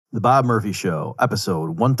The Bob Murphy Show,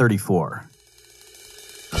 episode 134.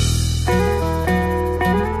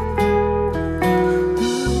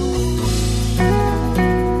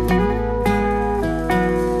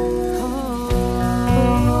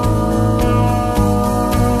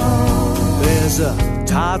 There's a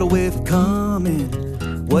tidal wave coming.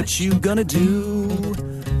 What you gonna do?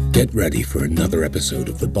 Get ready for another episode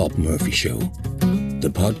of The Bob Murphy Show,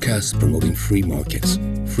 the podcast promoting free markets,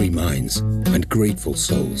 free minds, and grateful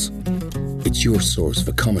souls. It's your source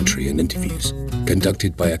for commentary and interviews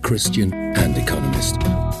conducted by a Christian and economist.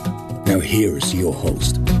 Now here's your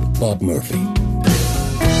host, Bob Murphy.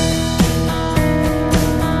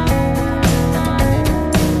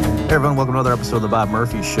 Hey everyone, welcome to another episode of The Bob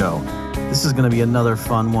Murphy Show. This is going to be another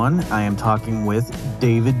fun one. I am talking with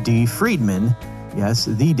David D. Friedman. Yes,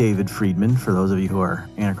 the David Friedman, for those of you who are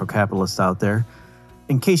anarcho-capitalists out there.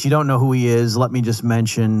 In case you don't know who he is, let me just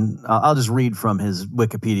mention, I'll just read from his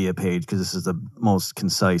Wikipedia page because this is the most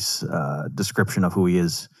concise description of who he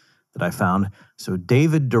is that I found. So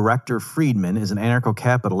David Director Friedman is an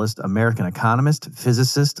anarcho-capitalist, American economist,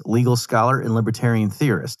 physicist, legal scholar, and libertarian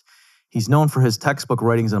theorist. He's known for his textbook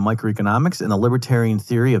writings on microeconomics and the libertarian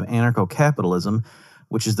theory of anarcho-capitalism,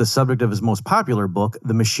 which is the subject of his most popular book,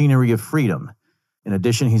 The Machinery of Freedom. In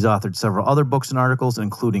addition, he's authored several other books and articles,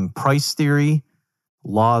 including Price Theory,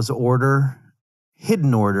 Law's Order,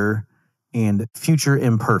 Hidden Order, and Future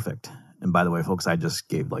Imperfect. And by the way, folks, I just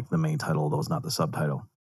gave the main title of those, not the subtitle.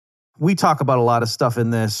 We talk about a lot of stuff in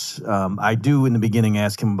this. I do, in the beginning,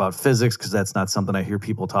 ask him about physics because that's not something I hear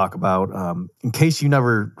people talk about. In case you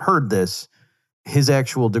never heard this, his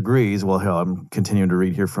actual degrees, well, I'm continuing to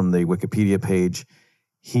read here from the Wikipedia page.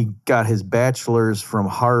 He got his bachelor's from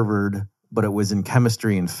Harvard, but it was in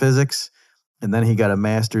chemistry and physics. And then he got a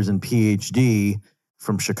master's and PhD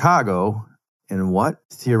from Chicago in what?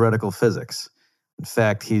 Theoretical physics. In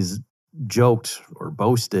fact, he's joked or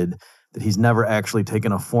boasted that he's never actually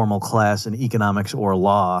taken a formal class in economics or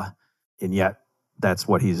law, and yet that's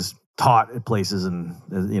what he's taught at places and,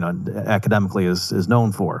 academically is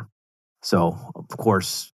known for. So, of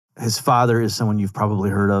course, his father is someone you've probably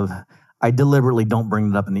heard of. I deliberately don't bring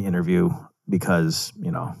it up in the interview because,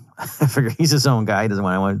 I figure he's his own guy. He doesn't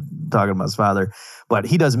want to talk about his father. But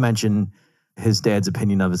he does mention his dad's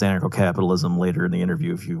opinion of his anarcho-capitalism later in the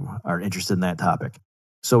interview if you are interested in that topic.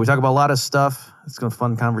 So we talk about a lot of stuff. It's a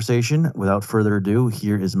fun conversation. Without further ado,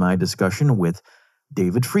 here is my discussion with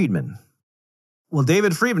David Friedman. Well,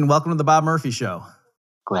 David Friedman, welcome to the Bob Murphy Show.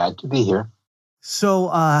 Glad to be here.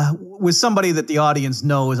 So with somebody that the audience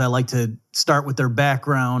knows, I like to start with their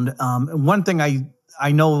background. And one thing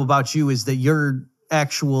I know about you is that your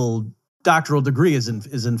actual doctoral degree is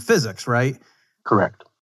in physics, right? Correct.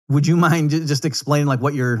 Would you mind just explaining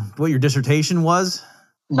what your dissertation was?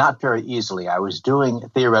 Not very easily. I was doing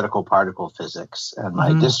theoretical particle physics, and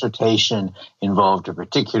my dissertation involved a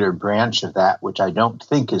particular branch of that, which I don't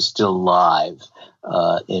think is still live,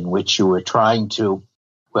 in which you were trying to,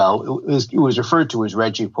 it was referred to as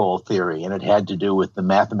Reggie-Pole theory, and it had to do with the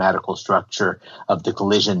mathematical structure of the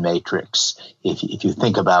collision matrix. If you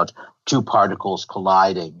think about two particles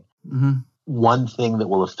colliding, one thing that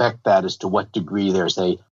will affect that is to what degree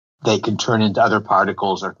they can turn into other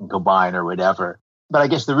particles or can combine or whatever. But I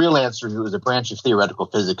guess the real answer is it was a branch of theoretical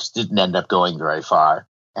physics didn't end up going very far,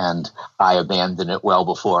 and I abandoned it well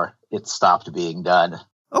before it stopped being done.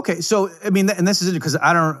 Okay, so and this is because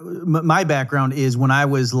my background is when I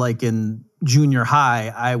was in junior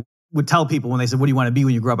high, I would tell people when they said, "What do you want to be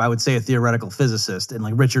when you grow up?" I would say a theoretical physicist,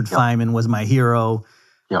 and Richard Feynman was my hero.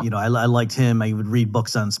 Yep. I liked him. I would read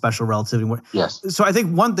books on special relativity. Yes. So I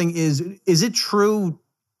think one thing is it true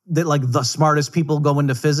that the smartest people go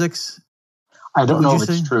into physics? I don't know if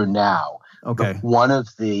it's true now. Okay. But one of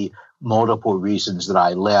the multiple reasons that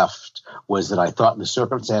I left was that I thought the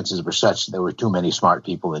circumstances were such that there were too many smart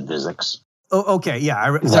people in physics. Oh, okay. Yeah. I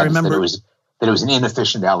remember that it was an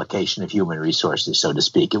inefficient allocation of human resources, so to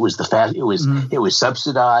speak. It was it was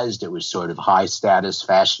subsidized. It was sort of high status,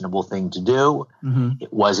 fashionable thing to do.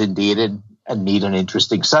 It was indeed a neat and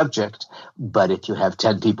interesting subject. But if you have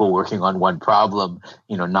 10 people working on one problem,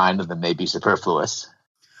 9 of them may be superfluous.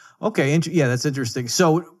 Okay, yeah, that's interesting.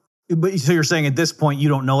 So you're saying at this point you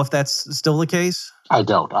don't know if that's still the case? I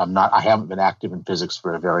don't. I haven't been active in physics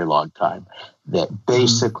for a very long time. That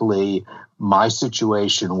basically my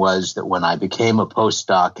situation was that when I became a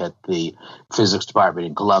postdoc at the physics department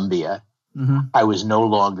in Columbia, I was no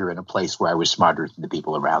longer in a place where I was smarter than the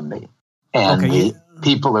people around me. And the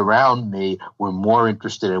people around me were more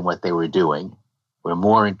interested in what they were doing, were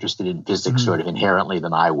more interested in physics sort of inherently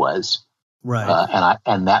than I was. Right.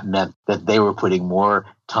 And that meant that they were putting more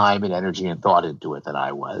time and energy and thought into it than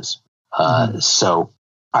I was. So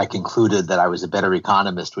I concluded that I was a better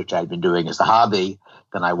economist, which I'd been doing as a hobby,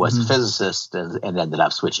 than I was a physicist, and ended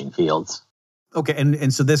up switching fields. Okay,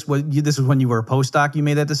 and so this was when you were a postdoc. You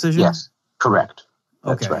made that decision. Yes, correct.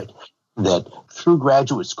 That's okay. right. That through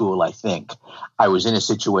graduate school, I think I was in a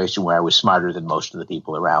situation where I was smarter than most of the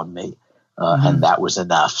people around me, and that was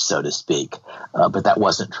enough, so to speak. But that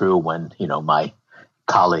wasn't true when my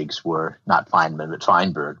colleagues were not Feynman but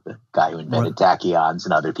Feinberg, the guy who invented tachyons,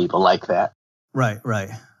 and other people like that. Right.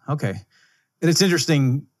 Okay. And it's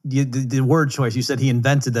interesting, the word choice. You said he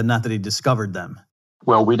invented them, not that he discovered them.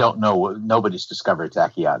 Well, we don't know. Nobody's discovered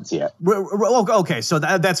tachyons yet. Okay, so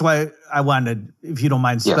that's why I wanted, if you don't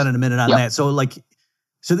mind spending a minute on that. So that's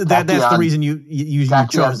the reason you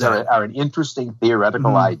chose that. Are an interesting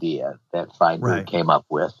theoretical idea that Feinberg came up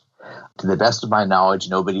with. To the best of my knowledge,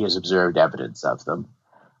 nobody has observed evidence of them.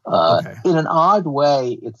 In an odd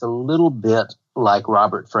way, it's a little bit like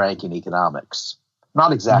Robert Frank in economics.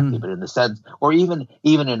 Not exactly, but in the sense, or even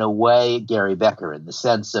in a way, Gary Becker, in the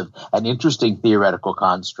sense of an interesting theoretical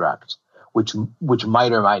construct, which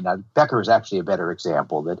might or might not. Becker is actually a better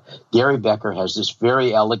example. That Gary Becker has this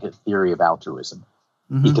very elegant theory of altruism,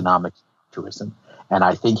 economic altruism, and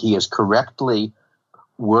I think he has correctly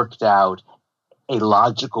worked out a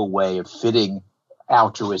logical way of fitting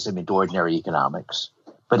altruism into ordinary economics.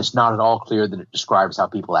 But it's not at all clear that it describes how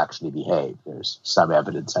people actually behave. There's some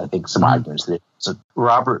evidence, I think, some arguments that so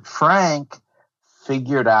Robert Frank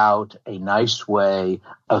figured out a nice way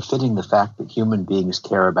of fitting the fact that human beings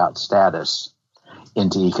care about status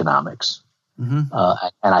into economics. And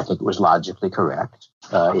I think it was logically correct.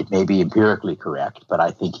 It may be empirically correct, but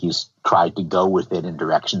I think he's tried to go with it in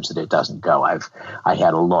directions that it doesn't go. I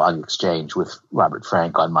had a long exchange with Robert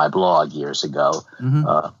Frank on my blog years ago,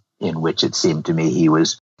 in which it seemed to me he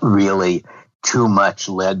was really too much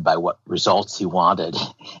led by what results he wanted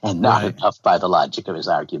and not enough by the logic of his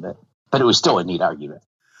argument. But it was still a neat argument.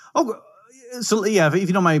 Oh, so yeah, if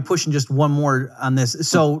you don't mind me pushing just one more on this.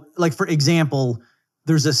 So, like, for example,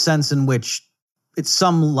 there's a sense in which at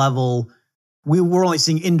some level we're only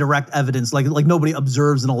seeing indirect evidence, like nobody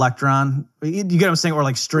observes an electron. You get what I'm saying? Or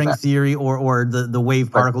like string theory or the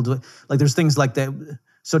wave particle. Like there's things like that.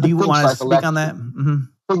 So do you want to speak on that?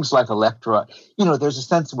 Things like electron, there's a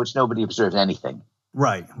sense in which nobody observes anything.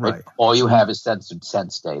 Right. All you have is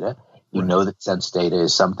sense data. You know that sense data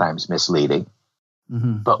is sometimes misleading,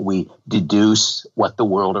 but we deduce what the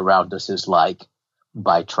world around us is like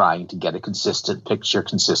by trying to get a consistent picture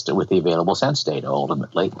consistent with the available sense data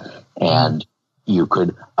ultimately. And you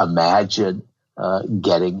could imagine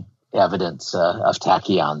getting evidence of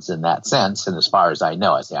tachyons in that sense. And as far as I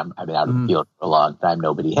know, I've been out of the field for a long time,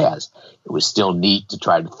 nobody has. It was still neat to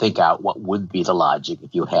try to think out what would be the logic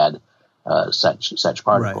if you had such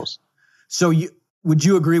particles. Right. So would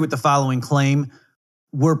you agree with the following claim?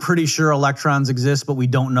 We're pretty sure electrons exist, but we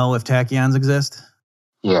don't know if tachyons exist?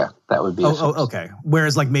 Yeah, that would be okay.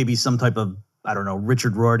 Whereas like maybe some type of, I don't know,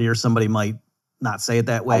 Richard Rorty or somebody might not say it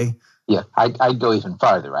that way. I'd go even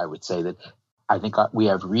farther. I would say that I think we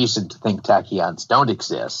have reason to think tachyons don't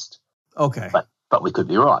exist. Okay. But we could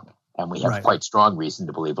be wrong. And we have quite strong reason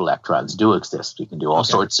to believe electrons do exist. We can do all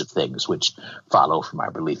sorts of things which follow from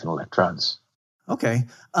our belief in electrons. Okay.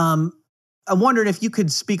 I'm wondering if you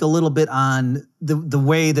could speak a little bit on the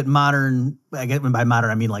way that modern, by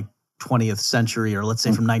modern I mean like 20th century, or let's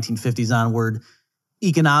say from 1950s onward,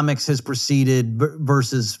 economics has proceeded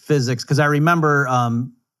versus physics. Because I remember,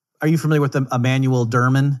 are you familiar with Emanuel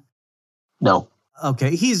Derman? No.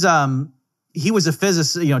 Okay. He was a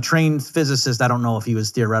physicist, trained physicist. I don't know if he was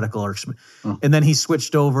theoretical and then he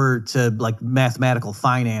switched over to like mathematical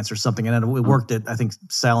finance or something. And then it worked at, I think,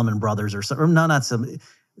 Salomon Brothers or something. No, not some,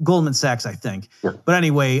 Goldman Sachs, I think. Yeah. But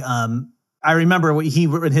anyway, I remember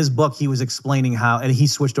in his book, he was explaining how, and he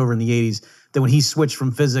switched over in the 80s, that when he switched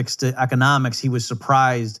from physics to economics, he was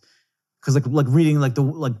surprised because like reading like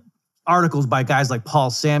articles by guys like Paul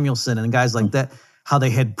Samuelson and guys like that, how they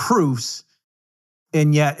had proofs.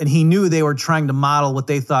 And he knew they were trying to model what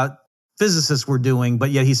they thought physicists were doing, but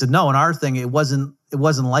yet he said, no, in our thing, it wasn't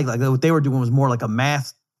like that. What they were doing was more like a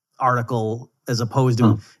math article as opposed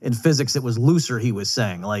to in physics, it was looser, he was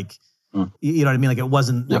saying. Like, you know what I mean? Like it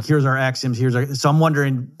wasn't like, here's our axioms, so I'm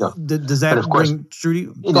wondering, does that bring true to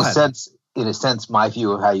you? In a sense, my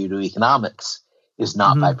view of how you do economics is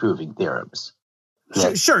not by proving theorems.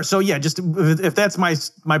 Sure. So just if that's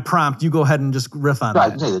my prompt, you go ahead and just riff on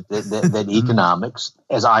that. I'd say that economics,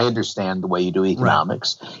 as I understand the way you do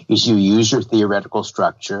economics, is you use your theoretical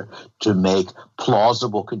structure to make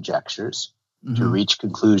plausible conjectures to reach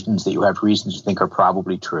conclusions that you have reasons to think are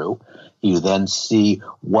probably true. You then see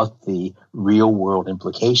what the real world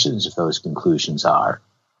implications of those conclusions are,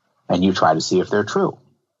 and you try to see if they're true.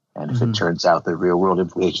 And if it turns out the real world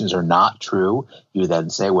implications are not true, you then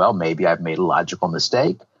say, well, maybe I've made a logical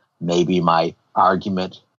mistake. Maybe my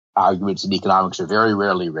arguments in economics are very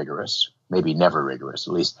rarely rigorous, maybe never rigorous.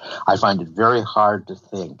 At least I find it very hard to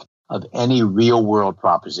think of any real world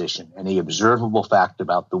proposition, any observable fact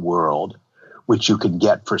about the world, which you can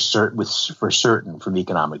get for certain from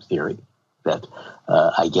economic theory. That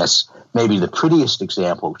I guess maybe the prettiest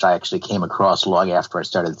example, which I actually came across long after I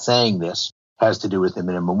started saying this, has to do with the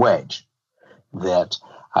minimum wage. That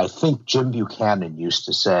I think Jim Buchanan used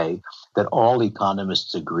to say that all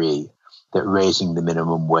economists agree that raising the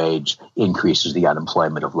minimum wage increases the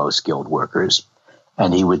unemployment of low-skilled workers.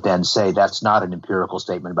 And he would then say that's not an empirical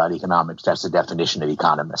statement about economics, that's the definition of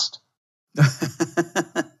economist.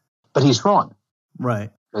 But he's wrong.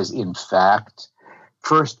 Right. Because in fact,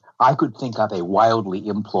 first, I could think of a wildly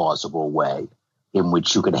implausible way in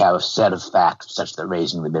which you could have a set of facts such that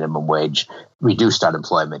raising the minimum wage reduced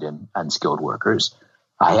unemployment in unskilled workers.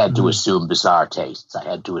 I had to assume bizarre tastes. I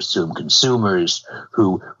had to assume consumers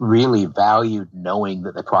who really valued knowing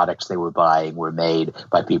that the products they were buying were made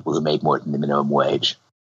by people who made more than the minimum wage.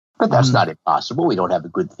 But that's not impossible. We don't have a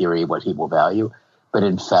good theory of what people value. But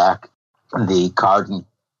in fact, Carden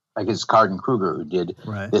Kruger, who did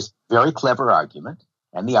this very clever argument,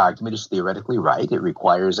 and the argument is theoretically right. It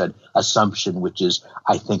requires an assumption which is,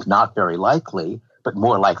 I think, not very likely, but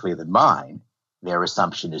more likely than mine. Their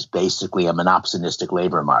assumption is basically a monopsonistic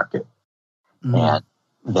labor market. And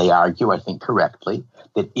they argue, I think correctly,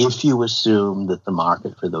 that if you assume that the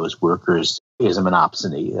market for those workers is a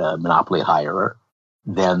monopoly hirer,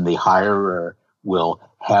 then the hirer will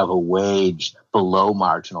have a wage below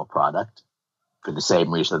marginal product for the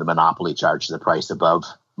same reason the monopoly charges the price above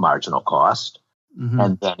marginal cost.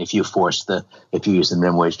 And then if you use the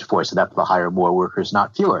minimum wage to force it up, they'll hire more workers,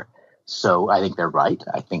 not fewer. So I think they're right.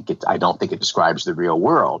 I don't think it describes the real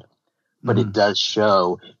world, but it does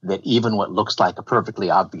show that even what looks like a perfectly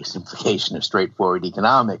obvious implication of straightforward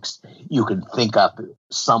economics, you can think up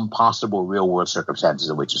some possible real world circumstances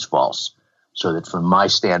in which is false. So that from my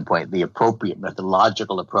standpoint, the appropriate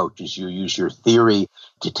methodological approach is you use your theory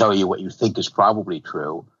to tell you what you think is probably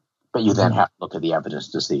true, but you then have to look at the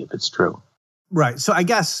evidence to see if it's true. Right. So I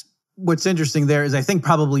guess what's interesting there is I think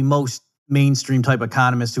probably most mainstream type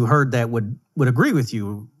economists who heard that would agree with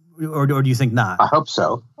you, or do you think not? I hope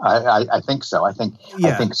so. I think so. I think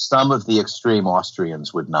some of the extreme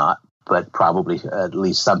Austrians would not, but probably at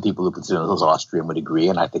least some people who consider themselves Austrian would agree,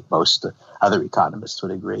 and I think most other economists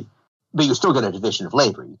would agree. But you still get a division of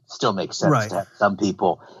labor. It still makes sense to have some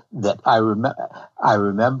people that I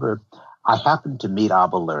remember. I happened to meet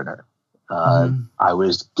Abba Lerner. I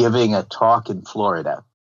was giving a talk in Florida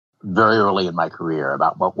very early in my career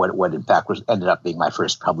about what in fact ended up being my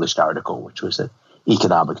first published article, which was an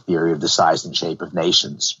economic theory of the size and shape of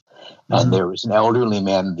nations. And there was an elderly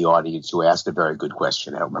man in the audience who asked a very good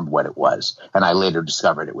question. I don't remember what it was. And I later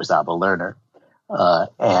discovered it was Abba Lerner.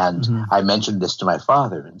 I mentioned this to my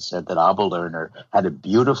father and said that Abba Lerner had a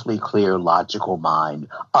beautifully clear, logical mind,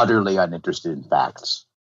 utterly uninterested in facts.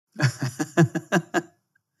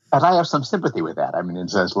 And I have some sympathy with that. I mean, in a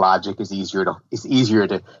sense, logic is easier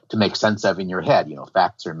to make sense of in your head. You know,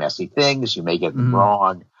 facts are messy things. You may get them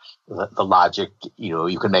wrong. The logic,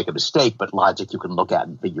 you can make a mistake, but logic you can look at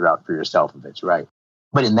and figure out for yourself if it's right.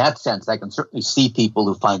 But in that sense, I can certainly see people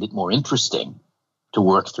who find it more interesting to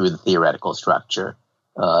work through the theoretical structure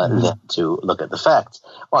than to look at the facts.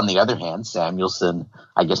 On the other hand, Samuelson,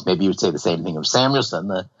 I guess maybe you would say the same thing of Samuelson.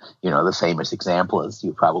 The famous example, as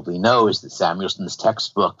you probably know, is that Samuelson's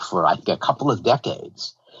textbook for I think a couple of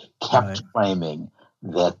decades kept claiming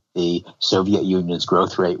that the Soviet Union's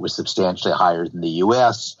growth rate was substantially higher than the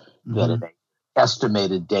U.S., that at an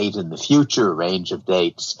estimated date in the future, a range of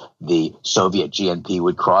dates, the Soviet GNP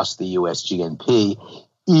would cross the U.S. GNP.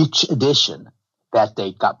 Each edition, that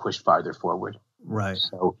date got pushed farther forward. Right.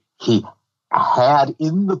 So he had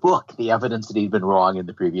in the book the evidence that he'd been wrong in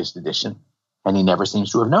the previous edition, and he never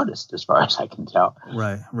seems to have noticed, as far as I can tell.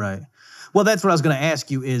 Right. Well, that's what I was going to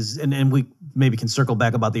ask you is, and we maybe can circle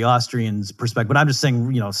back about the Austrians' perspective, but I'm just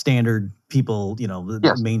saying, standard people,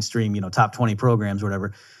 the mainstream, top 20 programs or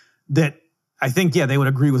whatever, that I think, they would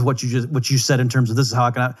agree with what you said in terms of this is how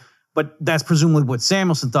I can. But that's presumably what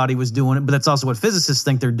Samuelson thought he was doing. But that's also what physicists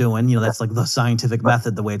think they're doing. That's like the scientific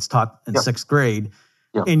method, the way it's taught in sixth grade.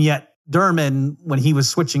 And yet Derman, when he was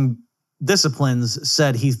switching disciplines,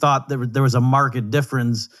 said he thought there was a marked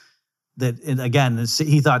difference that, and again,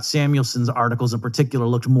 he thought Samuelson's articles in particular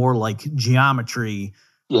looked more like geometry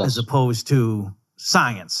as opposed to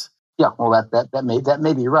science. Yeah, well, that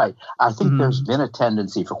may be right. I think there's been a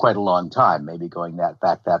tendency for quite a long time, maybe going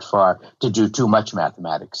back that far, to do too much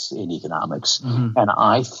mathematics in economics. And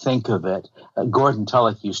I think of it, Gordon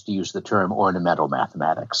Tullock used to use the term ornamental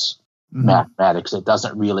mathematics. Mathematics that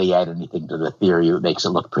doesn't really add anything to the theory, it makes it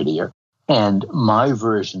look prettier. And my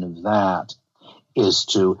version of that is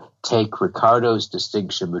to take Ricardo's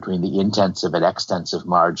distinction between the intensive and extensive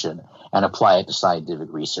margin and apply it to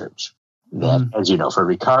scientific research. That, as you know, for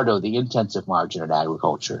Ricardo, the intensive margin in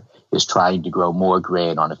agriculture is trying to grow more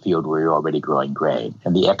grain on a field where you're already growing grain,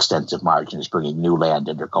 and the extensive margin is bringing new land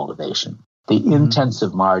under cultivation. The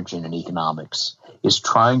intensive margin in economics is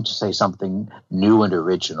trying to say something new and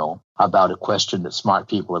original about a question that smart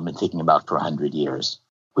people have been thinking about for 100 years,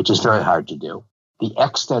 which is very hard to do. The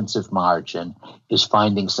extensive margin is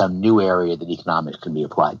finding some new area that economics can be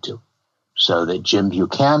applied to. So that Jim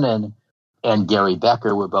Buchanan and Gary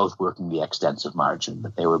Becker were both working the extensive margin,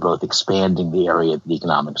 but they were both expanding the area that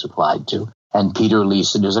economics applied to. And Peter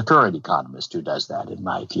Leeson is a current economist who does that, in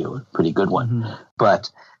my view, a pretty good one. But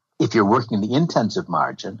if you're working the intensive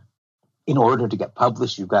margin, in order to get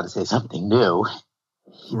published, you've got to say something new.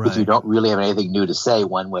 If you don't really have anything new to say,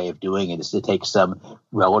 one way of doing it is to take some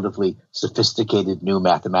relatively sophisticated new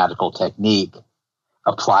mathematical technique,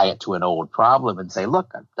 apply it to an old problem, and say, look,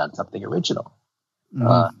 I've done something original.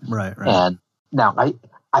 And now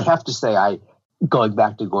I have to say, going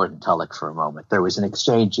back to Gordon Tullock for a moment, there was an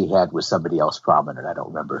exchange he had with somebody else prominent, I don't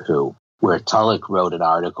remember who, where Tullock wrote an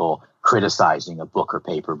article criticizing a book or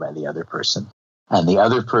paper by the other person. And the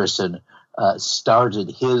other person started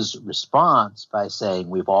his response by saying,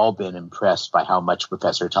 we've all been impressed by how much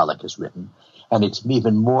Professor Tullock has written. And it's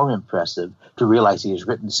even more impressive to realize he has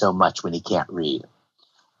written so much when he can't read.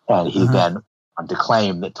 And he then went on to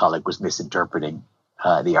claim that Tullock was misinterpreting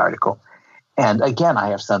the article. And again, I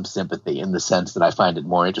have some sympathy in the sense that I find it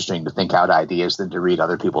more interesting to think out ideas than to read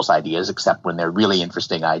other people's ideas, except when they're really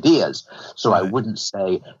interesting ideas. So I wouldn't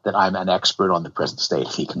say that I'm an expert on the present state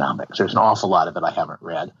of economics. There's an awful lot of it I haven't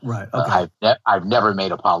read. I've never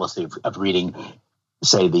made a policy of reading,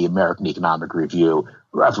 say, the American Economic Review,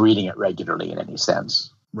 of reading it regularly in any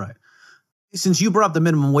sense. Right. Since you brought up the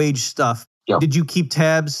minimum wage stuff, did you keep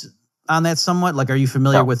tabs on that somewhat? Like, are you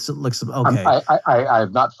familiar with, like, some, I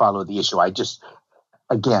have not followed the issue. I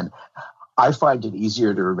find it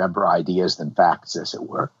easier to remember ideas than facts, as it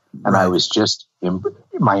were. And I was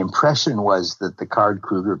my impression was that the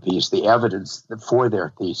Card-Kruger piece, the evidence for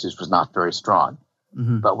their thesis was not very strong.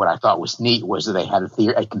 But what I thought was neat was that they had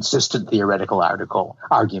a consistent theoretical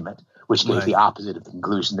argument, which gave the opposite of the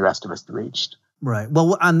conclusion the rest of us reached. Right.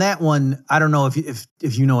 Well, on that one, I don't know if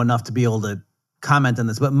you know enough to be able to comment on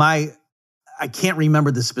this, but I can't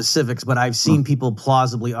remember the specifics, but I've seen people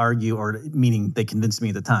plausibly argue, or meaning they convinced me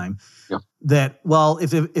at the time, that, well,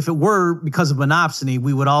 if it were because of monopsony,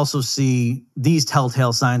 we would also see these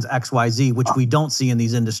telltale signs X, Y, Z, which we don't see in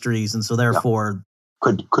these industries, and so therefore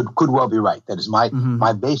could well be right. That is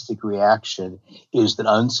my basic reaction is that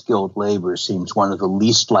unskilled labor seems one of the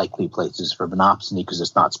least likely places for monopsony because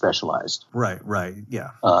it's not specialized. Right, yeah.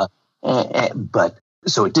 But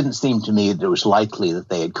so it didn't seem to me that it was likely that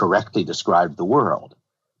they had correctly described the world,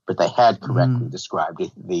 but they had correctly described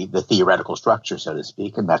the theoretical structure, so to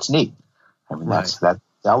speak, and that's neat. I mean, that's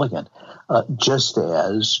elegant. Just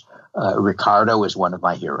as Ricardo is one of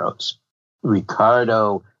my heroes.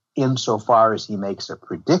 Ricardo, insofar as he makes a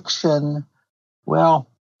prediction, well,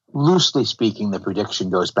 loosely speaking, the prediction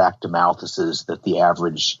goes back to Malthus's that the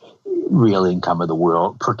average real income of the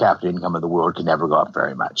world, per capita income of the world, can never go up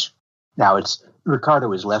very much. Now,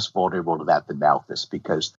 Ricardo is less vulnerable to that than Malthus,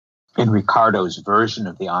 because in Ricardo's version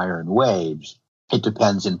of the iron wage, it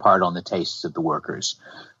depends in part on the tastes of the workers.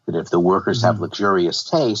 That if the workers have luxurious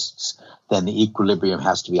tastes, then the equilibrium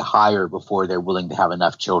has to be higher before they're willing to have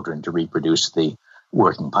enough children to reproduce the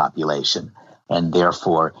working population. And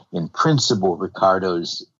therefore, in principle,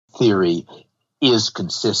 Ricardo's theory is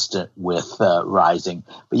consistent with rising,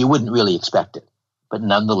 but you wouldn't really expect it. But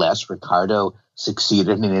nonetheless, Ricardo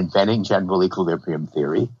succeeded in inventing general equilibrium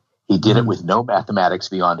theory. He did it with no mathematics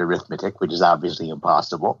beyond arithmetic, which is obviously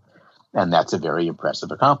impossible. And that's a very impressive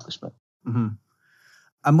accomplishment.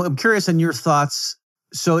 I'm curious on your thoughts.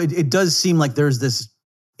 So it does seem like there's this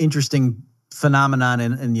interesting phenomenon,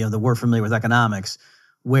 and that we're familiar with economics,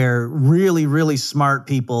 where really, really smart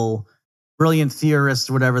people, brilliant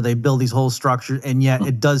theorists, whatever, they build these whole structures, and yet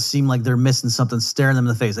it does seem like they're missing something, staring them in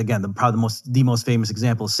the face. Again, probably the most famous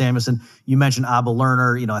example is Samuelson. You mentioned Abel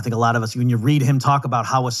Lerner. I think a lot of us, when you read him talk about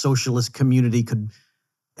how a socialist community could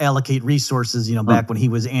allocate resources, back when he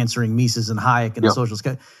was answering Mises and Hayek and the socialist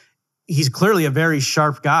guy. He's clearly a very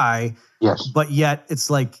sharp guy. Yes. But yet it's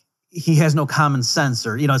like he has no common sense,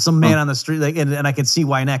 or, some man on the street, like, and I could see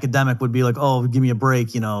why an academic would be like, oh, give me a break,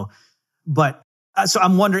 But so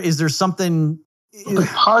I'm wondering, is there something?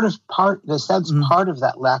 Part of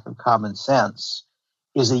that lack of common sense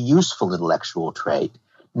is a useful intellectual trait,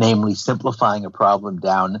 namely simplifying a problem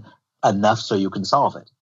down enough so you can solve it.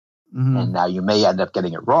 Mm-hmm. And now you may end up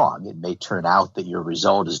getting it wrong. It may turn out that your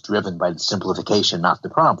result is driven by the simplification, not the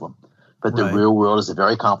problem. But the real world is a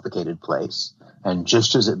very complicated place. And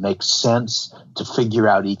just as it makes sense to figure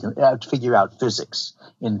out physics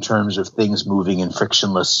in terms of things moving in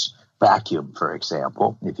frictionless vacuum, for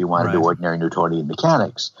example, if you want to do ordinary Newtonian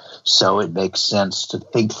mechanics, so it makes sense to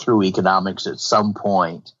think through economics at some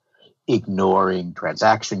point, ignoring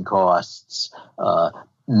transaction costs,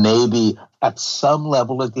 maybe at some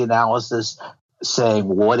level of the analysis saying,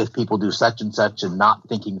 what if people do such and such, and not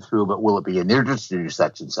thinking through, but will it be an interest to do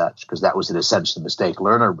such and such? Because that was in a sense the mistake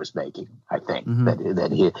Lerner was making, I think,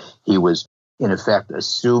 that he was in effect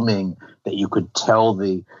assuming that you could tell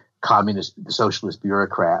the socialist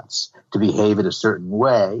bureaucrats to behave in a certain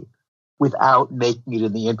way without making it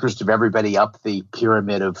in the interest of everybody up the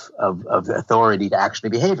pyramid of authority to actually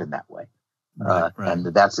behave in that way. And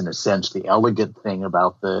that's, in a sense, the elegant thing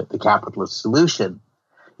about the capitalist solution,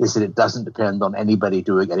 is that it doesn't depend on anybody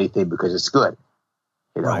doing anything because it's good.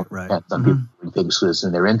 It depends on people doing things because it's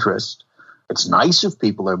in their interest. It's nice if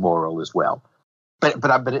people are moral as well. But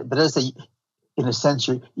as in a sense,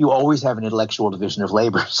 you always have an intellectual division of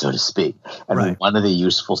labor, so to speak. And one of the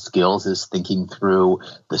useful skills is thinking through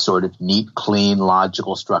the sort of neat, clean,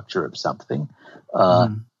 logical structure of something.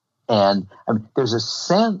 And I mean, there's a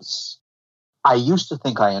sense, I used to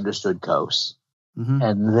think I understood Coase. Mm-hmm.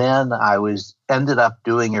 And then I ended up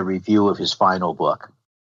doing a review of his final book,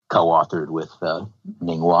 co-authored with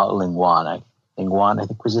Ning Wan, I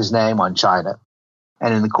think was his name, on China.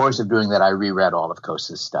 And in the course of doing that, I reread all of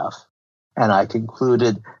Coase's stuff. And I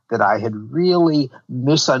concluded that I had really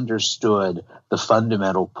misunderstood the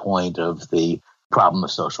fundamental point of the problem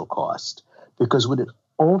of social cost. Because what it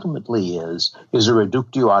ultimately is a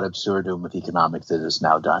reductio ad absurdum of economics that is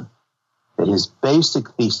now done. That his basic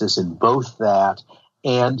thesis in both that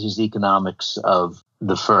and his economics of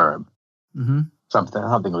the firm, something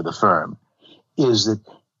of the firm, is that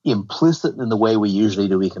implicit in the way we usually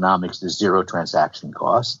do economics is zero transaction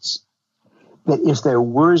costs. That if there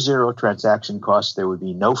were zero transaction costs, there would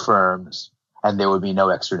be no firms and there would be no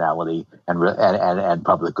externality and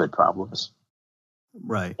public good problems.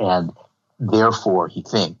 Right. And therefore, he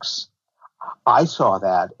thinks, I saw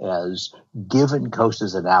that as, given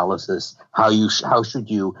Coase's analysis, how should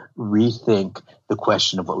you rethink the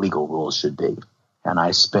question of what legal rules should be? And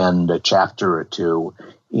I spend a chapter or two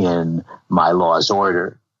in my Law's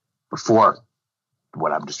Order before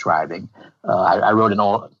what I'm describing. I wrote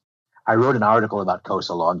an article about Coase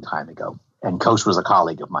a long time ago, and Coase was a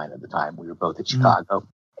colleague of mine at the time. We were both at Chicago.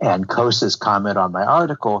 And Coase's comment on my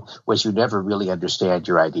article was, you never really understand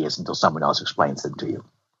your ideas until someone else explains them to you.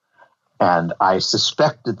 And I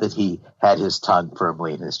suspected that he had his tongue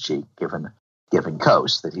firmly in his cheek, given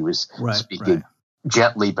Coase, that he was speaking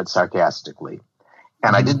gently but sarcastically.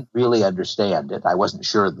 And I didn't really understand it. I wasn't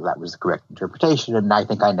sure that was the correct interpretation, and I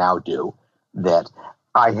think I now do, that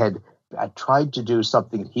I tried to do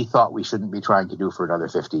something that he thought we shouldn't be trying to do for another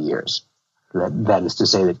 50 years. That is to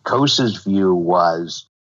say that Coase's view was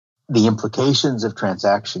the implications of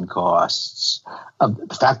transaction costs, of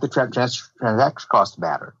the fact that transaction costs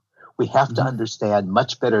matter. We have to understand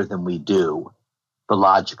much better than we do the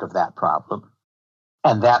logic of that problem.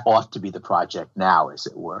 And that ought to be the project now, as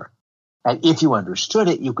it were. And if you understood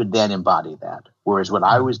it, you could then embody that. Whereas what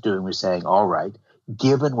I was doing was saying, all right,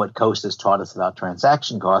 given what Coase has taught us about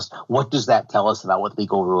transaction costs, what does that tell us about what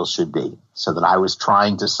legal rules should be? So that I was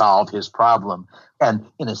trying to solve his problem. And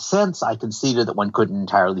in a sense, I conceded that one couldn't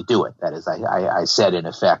entirely do it. That is, I said, in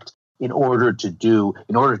effect, in order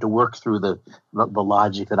to work through the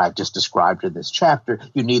logic that I've just described in this chapter,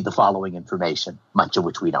 you need the following information, much of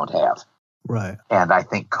which we don't have. Right. And I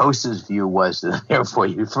think Coase's view was that therefore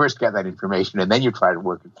you first get that information and then you try to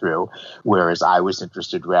work it through, whereas I was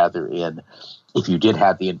interested rather in, if you did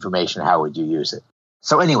have the information, how would you use it?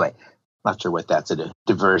 So anyway, not sure what that's a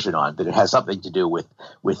diversion on, but it has something to do with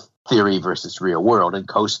theory versus real world. And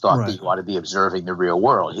Coase thought that you ought to be observing the real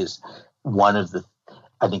world.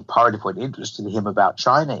 I think part of what interested him about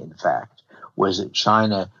China, in fact, was that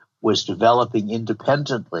China was developing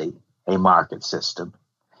independently a market system.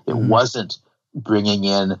 It wasn't bringing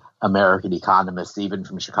in American economists, even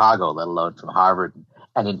from Chicago, let alone from Harvard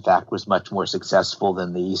and in fact was much more successful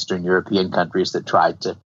than the Eastern European countries that tried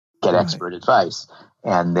to get expert advice.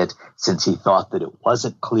 And that since he thought that it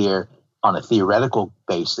wasn't clear on a theoretical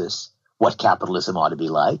basis what capitalism ought to be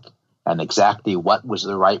like, and exactly what was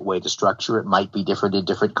the right way to structure it might be different in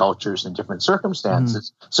different cultures and different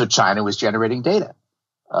circumstances. So China was generating data.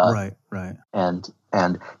 Right. And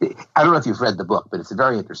I don't know if you've read the book, but it's a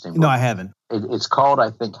very interesting book. No, I haven't. It's called, I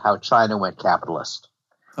think, How China Went Capitalist.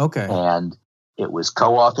 Okay. And it was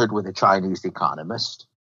co-authored with a Chinese economist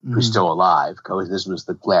who's still alive. This was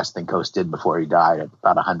the last thing Coase did before he died at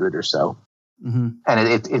about 100 or so. And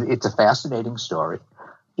it's a fascinating story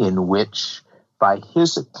in which, by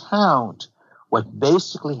his account, what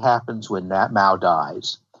basically happens when Mao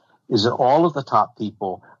dies is that all of the top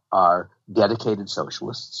people are dedicated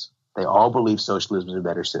socialists. They all believe socialism is a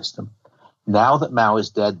better system. Now that Mao is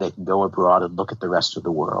dead, they can go abroad and look at the rest of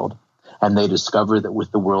the world. And they discover that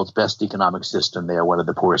with the world's best economic system, they are one of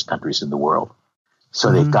the poorest countries in the world.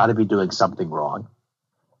 So they've got to be doing something wrong.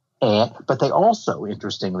 But they also,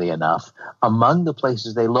 interestingly enough, among the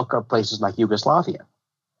places they look are places like Yugoslavia.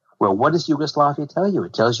 Well, what does Yugoslavia tell you?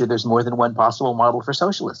 It tells you there's more than one possible model for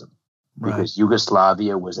socialism. Because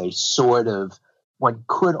Yugoslavia was a sort of, one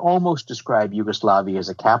could almost describe Yugoslavia as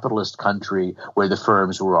a capitalist country where the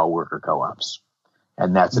firms were all worker co-ops.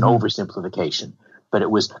 And that's an oversimplification. But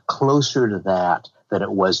it was closer to that than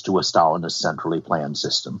it was to a Stalinist centrally planned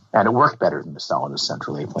system. And it worked better than the Stalinist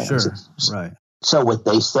centrally planned systems. Right. So what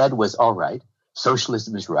they said was, all right,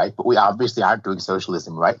 socialism is right, but we obviously aren't doing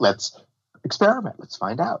socialism right. Let's experiment. Let's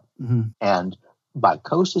find out. And by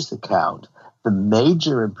Coase's account, the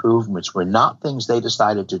major improvements were not things they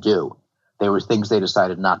decided to do. They were things they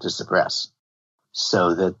decided not to suppress.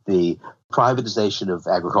 So that the privatization of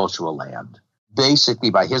agricultural land, basically,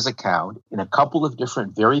 by his account, in a couple of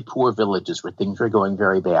different very poor villages where things were going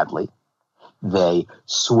very badly, they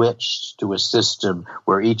switched to a system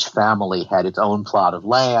where each family had its own plot of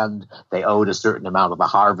land. They owed a certain amount of the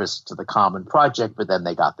harvest to the common project, but then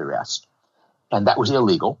they got the rest. And that was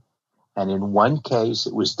illegal. And in one case,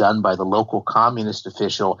 it was done by the local communist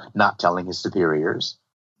official not telling his superiors.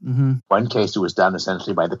 One case, it was done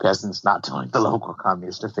essentially by the peasants not telling the local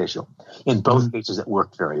communist official. In both cases, it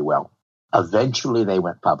worked very well. Eventually, they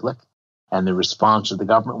went public, and the response of the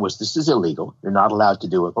government was, this is illegal. You're not allowed to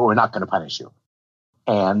do it, but we're not going to punish you.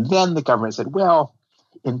 And then the government said, well,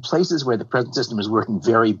 in places where the present system is working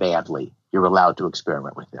very badly, you're allowed to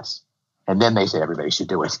experiment with this. And then they said everybody should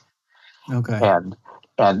do it. Okay.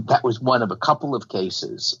 And that was one of a couple of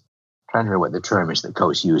cases, I'm trying to remember what the term is that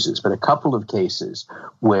Coase uses, but a couple of cases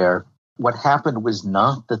where what happened was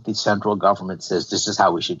not that the central government says this is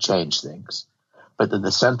how we should change things, but that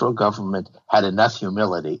the central government had enough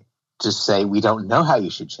humility to say, we don't know how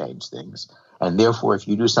you should change things. And therefore, if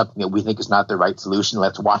you do something that we think is not the right solution,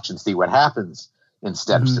 let's watch and see what happens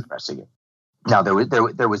instead of suppressing it. Now, there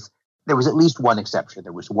was at least one exception.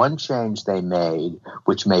 There was one change they made,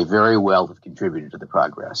 which may very well have contributed to the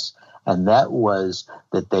progress. And that was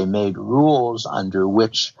that they made rules under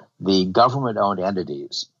which the government-owned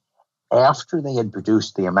entities, after they had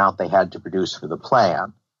produced the amount they had to produce for the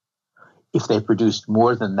plan, if they produced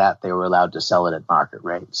more than that, they were allowed to sell it at market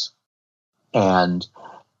rates. And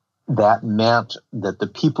that meant that the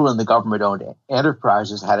people in the government-owned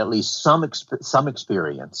enterprises had at least some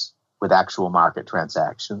experience with actual market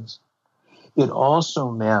transactions. It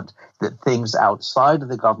also meant that things outside of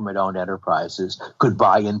the government-owned enterprises could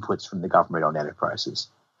buy inputs from the government-owned enterprises.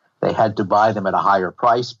 They had to buy them at a higher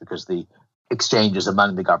price because the exchanges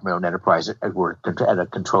among the government-owned enterprises were at a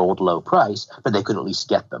controlled low price, but they could at least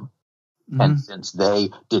get them. And since they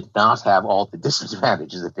did not have all the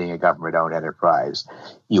disadvantages of being a government-owned enterprise,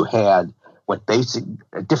 you had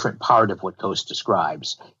a different part of what Coase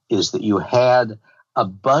describes is that you had a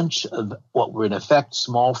bunch of what were in effect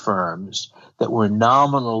small firms that were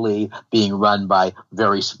nominally being run by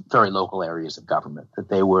very, very local areas of government, that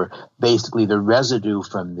they were basically the residue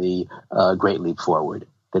from the Great Leap Forward.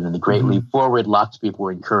 That in the Great Leap Forward, lots of people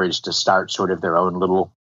were encouraged to start sort of their own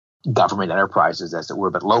little government enterprises, as it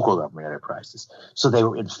were, but local government enterprises. So they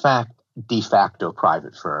were, in fact, de facto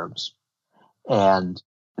private firms. And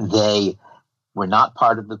they were not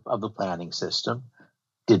part of the planning system,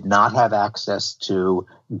 did not have access to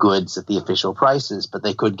goods at the official prices, but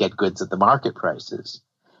they could get goods at the market prices.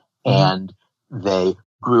 And they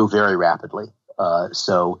grew very rapidly.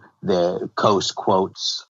 So the Coase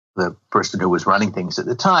quotes the person who was running things at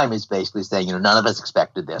the time is basically saying, none of us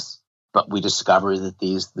expected this, but we discovered that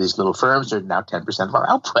these little firms are now 10% of our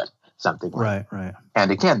output, something like that. Right.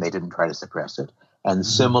 And again, they didn't try to suppress it. And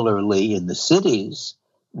similarly, in the cities,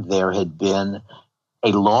 there had been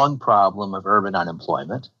a long problem of urban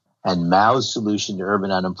unemployment. And Mao's solution to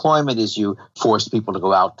urban unemployment is you force people to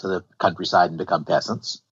go out to the countryside and become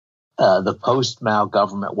peasants. The post-Mao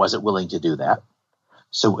government wasn't willing to do that.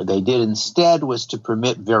 So what they did instead was to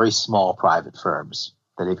permit very small private firms.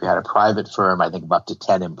 That if you had a private firm, I think of up to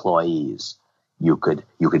 10 employees, you could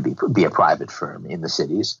be a private firm in the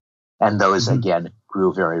cities. And those, again,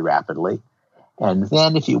 grew very rapidly. And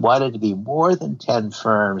then if you wanted to be more than 10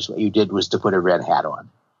 firms, what you did was to put a red hat on.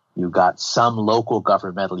 You got some local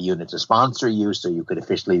governmental unit to sponsor you so you could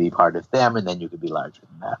officially be part of them, and then you could be larger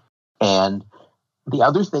than that. And the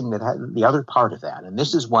other thing the other part of that, and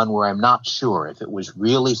this is one where I'm not sure if it was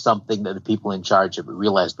really something that the people in charge of it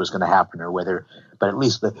realized was going to happen or whether, but at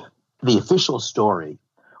least the official story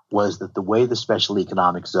was that the way the special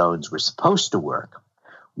economic zones were supposed to work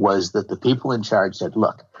was that the people in charge said,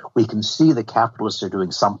 look, we can see the capitalists are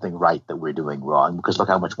doing something right that we're doing wrong because look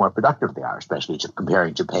how much more productive they are, especially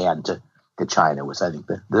comparing Japan to China was, I think,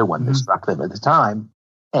 the one that struck them at the time.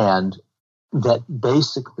 And that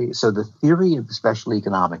basically, so the theory of the special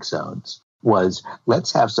economic zones was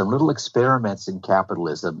let's have some little experiments in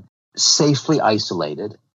capitalism safely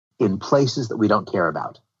isolated in places that we don't care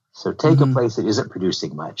about. So take a place that isn't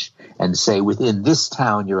producing much and say within this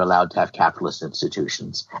town you're allowed to have capitalist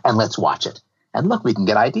institutions and let's watch it. And look, we can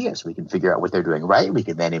get ideas. We can figure out what they're doing right. We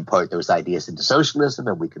can then import those ideas into socialism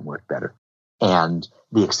and we can work better. And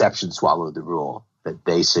the exception swallowed the rule. That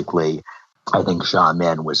basically, I think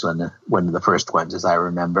Xiamen was one of the first ones, as I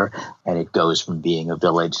remember, and it goes from being a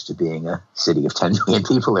village to being a city of 10 million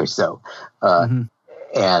people or so.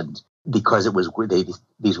 And because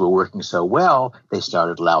these were working so well, they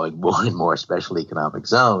started allowing more and more special economic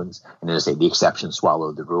zones. And as I say, the exception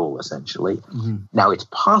swallowed the rule, essentially. Now, it's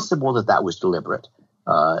possible that was deliberate,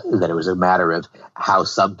 that it was a matter of how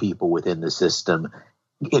some people within the system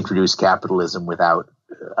introduced capitalism without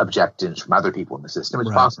objections from other people in the system.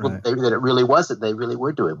 It's possible that it really wasn't. They really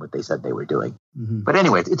were doing what they said they were doing. But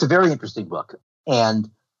anyway, it's a very interesting book. And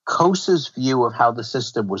Coase's view of how the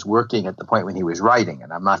system was working at the point when he was writing,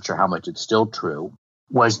 and I'm not sure how much it's still true,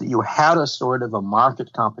 was that you had a sort of a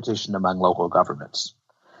market competition among local governments.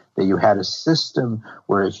 That you had a system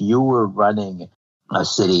where if you were running a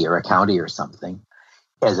city or a county or something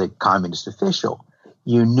as a communist official,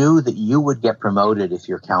 you knew that you would get promoted if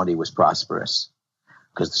your county was prosperous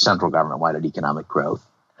because the central government wanted economic growth.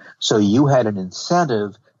 So you had an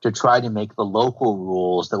incentive to try to make the local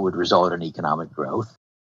rules that would result in economic growth.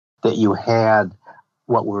 That you had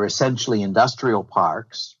what were essentially industrial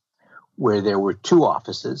parks where there were two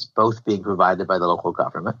offices, both being provided by the local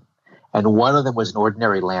government. And one of them was an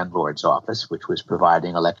ordinary landlord's office, which was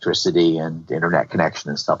providing electricity and internet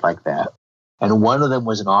connection and stuff like that. And one of them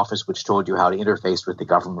was an office which told you how to interface with the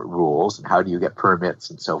government rules and how do you get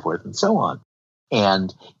permits and so forth and so on.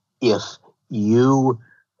 And if you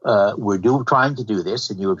were trying to do this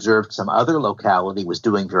and you observed some other locality was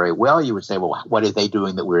doing very well, you would say, well, what are they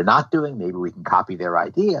doing that we're not doing? Maybe we can copy their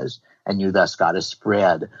ideas. And you thus got a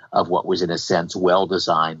spread of what was, in a sense,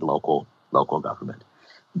 well-designed local government.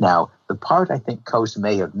 Now, the part I think Coase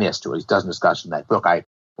may have missed, or he doesn't discuss in that book,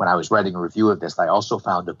 when I was writing a review of this, I also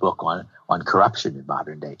found a book on corruption in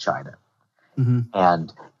modern-day China.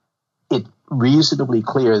 And it's reasonably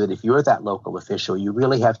clear that if you're that local official, you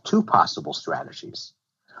really have two possible strategies.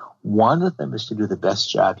 One of them is to do the best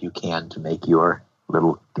job you can to make your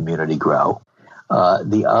little community grow.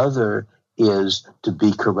 The other is to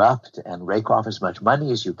be corrupt and rake off as much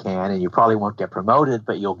money as you can, and you probably won't get promoted,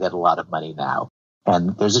 but you'll get a lot of money now.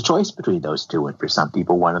 And there's a choice between those two, and for some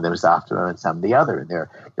people, one of them is optimum and some the other. And there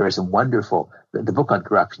are some wonderful, the book on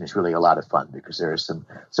corruption is really a lot of fun because there are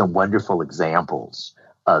some wonderful examples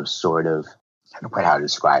of sort of, I don't know quite how to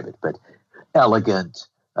describe it, but elegant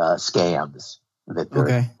scams.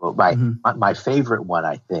 My favorite one,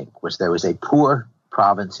 I think, was there was a poor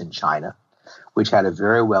province in China which had a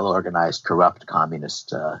very well-organized, corrupt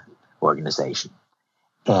communist organization.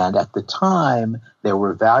 And at the time, there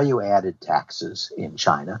were value-added taxes in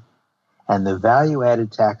China, and the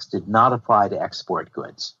value-added tax did not apply to export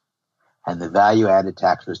goods. And the value-added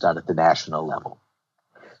tax was done at the national level.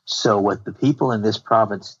 So what the people in this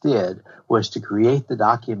province did was to create the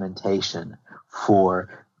documentation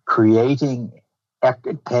for paying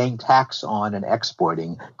tax on and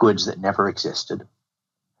exporting goods that never existed,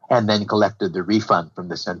 and then collected the refund from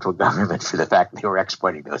the central government for the fact they were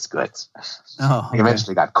exporting those goods. They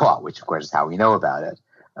eventually got caught, which of course is how we know about it.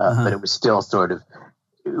 But it was still it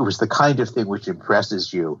was the kind of thing which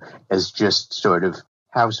impresses you as just sort of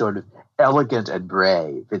how sort of elegant and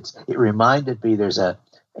brave. It reminded me, there's a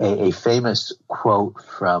famous quote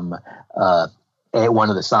from one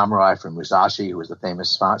of the samurai from Musashi, who was the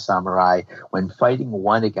famous samurai, when fighting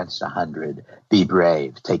 1 against 100, be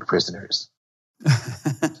brave, take prisoners.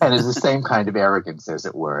 And it's the same kind of arrogance, as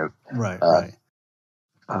it were. Right.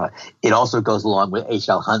 It also goes along with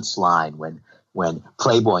H.L. Hunt's line when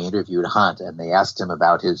Playboy interviewed Hunt and they asked him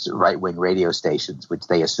about his right-wing radio stations, which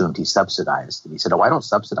they assumed he subsidized. And he said, I don't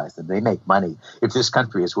subsidize them. They make money. If this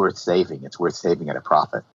country is worth saving, it's worth saving at a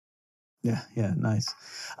profit. Yeah, nice.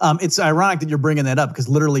 It's ironic that you're bringing that up because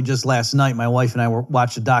literally just last night, my wife and I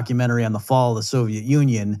watched a documentary on the fall of the Soviet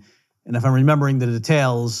Union. And if I'm remembering the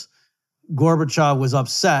details, Gorbachev was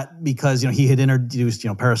upset because, he had introduced,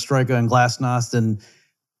 perestroika and glasnost and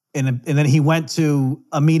then he went to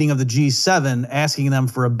a meeting of the G7 asking them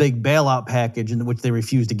for a big bailout package, in which they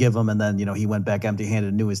refused to give him. And then, he went back empty-handed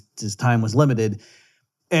and knew his time was limited.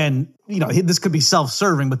 And, this could be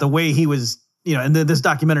self-serving, but the way he was, and this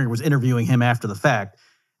documentary was interviewing him after the fact,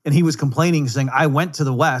 and he was complaining, saying, I went to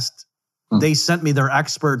the West, they sent me their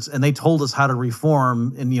experts, and they told us how to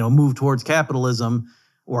reform and, move towards capitalism,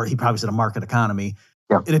 or he probably said a market economy,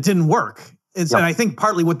 and it didn't work. And I think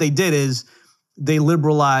partly what they did is, they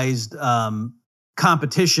liberalized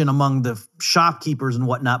competition among the shopkeepers and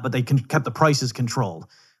whatnot, but they kept the prices controlled.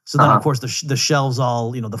 So then, of course, the shelves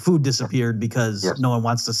all, the food disappeared because no one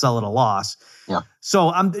wants to sell at a loss. Yeah.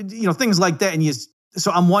 So things like that,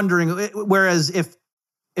 so I'm wondering. Whereas if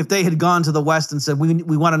they had gone to the West and said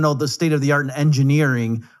we want to know the state of the art in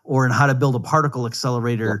engineering or in how to build a particle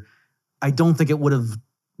accelerator, I don't think it would have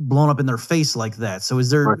blown up in their face like that. So is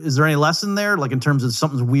there any lesson there, like in terms of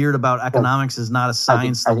something's weird about economics is not a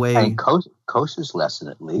science I think Coase's lesson,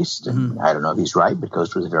 at least, and I don't know if he's right, but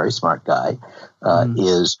Coase was a very smart guy,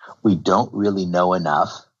 is we don't really know enough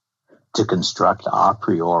to construct a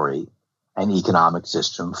priori an economic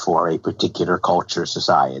system for a particular culture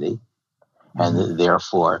society. And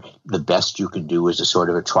therefore, the best you can do is a sort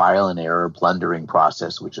of a trial and error blundering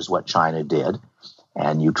process, which is what China did.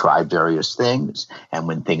 And you try various things, and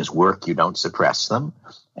when things work, you don't suppress them.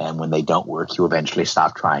 And when they don't work, you eventually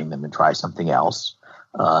stop trying them and try something else.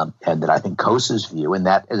 And that I think Coase's view, and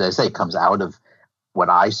that, as I say, comes out of what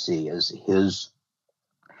I see as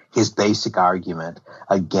his basic argument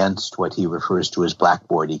against what he refers to as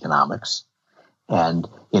blackboard economics. And,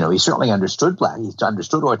 he certainly understood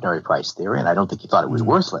ordinary price theory, and I don't think he thought it was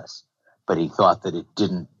worthless, but he thought that it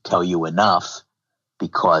didn't tell you enough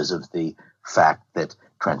because of the fact that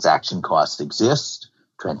transaction costs exist.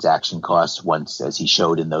 Transaction costs, once, as he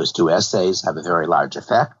showed in those 2 essays, have a very large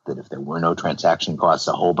effect, that if there were no transaction costs,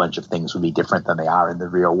 a whole bunch of things would be different than they are in the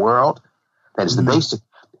real world. That is the basic,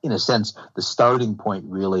 in a sense, the starting point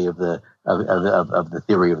really of the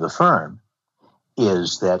theory of the firm,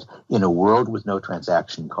 is that in a world with no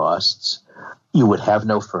transaction costs, you would have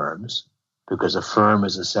no firms, because a firm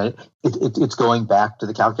is it's going back to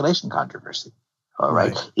the calculation controversy. All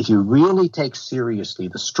right. If you really take seriously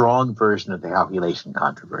the strong version of the calculation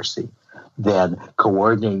controversy, then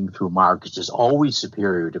coordinating through markets is always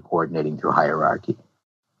superior to coordinating through hierarchy.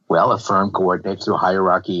 Well, a firm coordinates through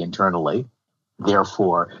hierarchy internally.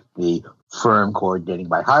 Therefore, the firm coordinating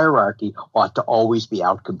by hierarchy ought to always be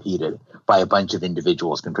outcompeted by a bunch of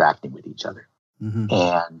individuals contracting with each other.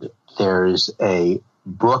 And there's a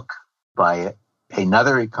book by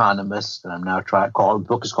another economist, and I'm now the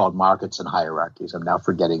book is called Markets and Hierarchies. I'm now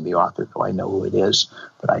forgetting the author, though I know who it is,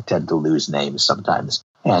 but I tend to lose names sometimes.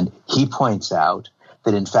 And he points out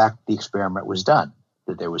that, in fact, the experiment was done,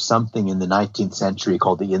 that there was something in the 19th century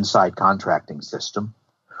called the inside contracting system,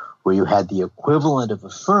 where you had the equivalent of a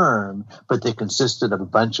firm, but they consisted of a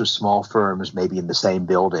bunch of small firms, maybe in the same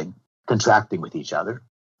building, contracting with each other.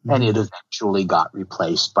 And it eventually got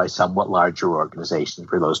replaced by somewhat larger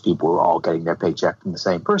organizations where those people were all getting their paycheck from the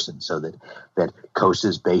same person. So that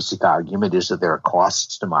Coase's basic argument is that there are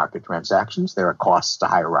costs to market transactions, there are costs to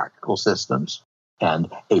hierarchical systems,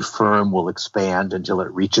 and a firm will expand until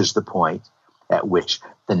it reaches the point at which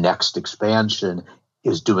the next expansion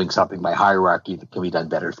is doing something by hierarchy that can be done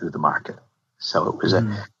better through the market. So it was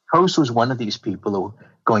Coase was one of these people who,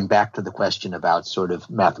 going back to the question about sort of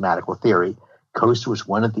mathematical theory, Coase was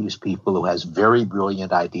one of these people who has very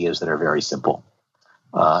brilliant ideas that are very simple.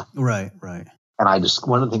 Right. And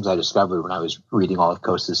one of the things I discovered when I was reading all of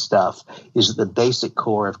Coase's stuff is that the basic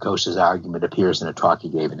core of Coase's argument appears in a talk he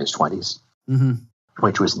gave in his 20s,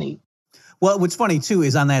 which was neat. Well, what's funny, too,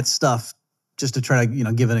 is on that stuff, just to try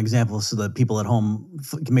to give an example so that people at home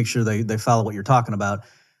can make sure they follow what you're talking about.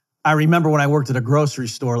 I remember when I worked at a grocery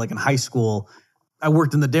store, like in high school, I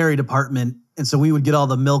worked in the dairy department. And so we would get all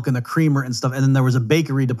the milk and the creamer and stuff. And then there was a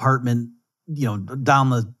bakery department,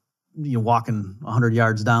 down walking 100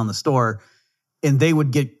 yards down the store. And they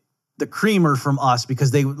would get the creamer from us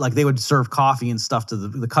because they would serve coffee and stuff to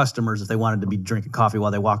the customers if they wanted to be drinking coffee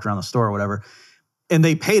while they walked around the store or whatever. And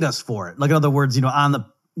they paid us for it. Like, in other words, on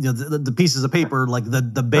the pieces of paper, like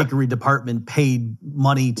the bakery department paid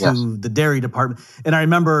money to the dairy department. And I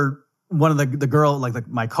remember one of the girl,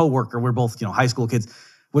 my coworker, we're both, high school kids,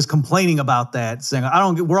 was complaining about that, saying,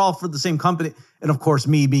 we're all for the same company. And of course,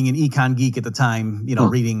 me being an econ geek at the time,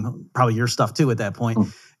 reading probably your stuff too at that point,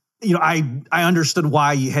 I understood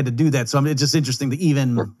why you had to do that. So it's just interesting that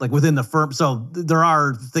even like within the firm, so there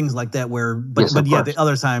are things like that where, but the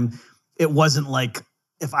other time, it wasn't like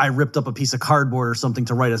if I ripped up a piece of cardboard or something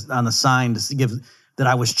to write on the sign to give that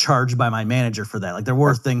I was charged by my manager for that. Like there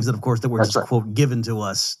were things that, of course, that were just quote given to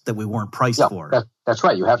us that we weren't priced for. That's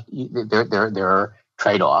right. There are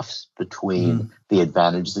trade-offs between the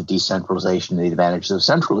advantages of decentralization and the advantages of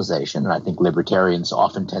centralization, and I think libertarians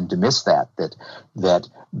often tend to miss that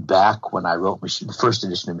back when I wrote the first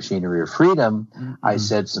edition of Machinery of Freedom, I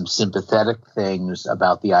said some sympathetic things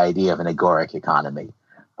about the idea of an agoric economy.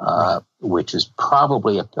 Which is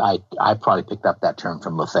probably, I probably picked up that term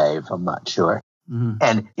from Lefebvre, I'm not sure.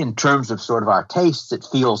 And in terms of sort of our tastes, it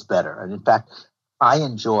feels better. And in fact, I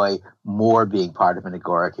enjoy more being part of an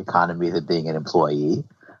agoric economy than being an employee.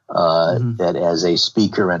 That as a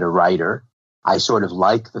speaker and a writer, I sort of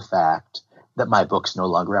like the fact that my books no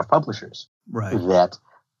longer have publishers. Right. That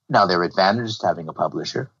now there are advantages to having a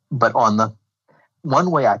publisher, but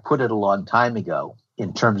one way I put it a long time ago,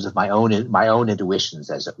 in terms of my own intuitions,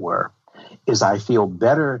 as it were, is I feel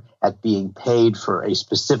better at being paid for a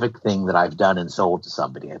specific thing that I've done and sold to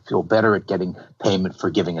somebody. I feel better at getting payment for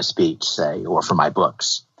giving a speech, say, or for my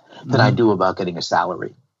books, than I do about getting a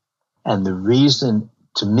salary. And the reason,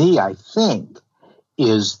 to me, I think,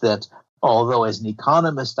 is that although as an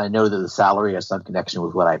economist, I know that the salary has some connection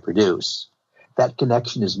with what I produce, that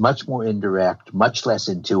connection is much more indirect, much less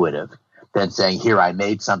intuitive than saying, here, I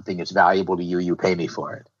made something, it's valuable to you, you pay me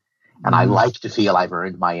for it. And I like to feel I've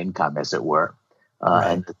earned my income, as it were.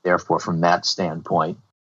 And therefore, from that standpoint,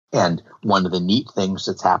 and one of the neat things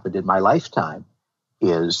that's happened in my lifetime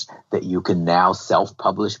is that you can now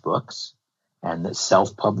self-publish books, and that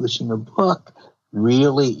self-publishing a book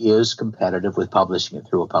really is competitive with publishing it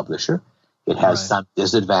through a publisher. It has some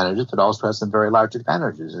disadvantages, but also has some very large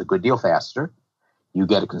advantages. It's a good deal faster. You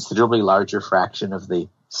get a considerably larger fraction of the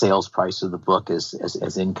sales price of the book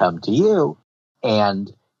as income to you. And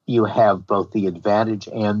you have both the advantage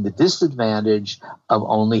and the disadvantage of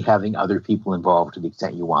only having other people involved to the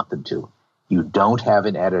extent you want them to. You don't have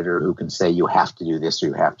an editor who can say you have to do this or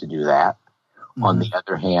you have to do that. On the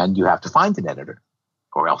other hand, you have to find an editor,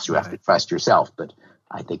 or else you have to trust yourself. But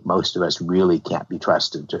I think most of us really can't be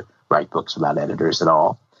trusted to write books without editors at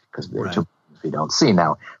all, because there are too many we don't see.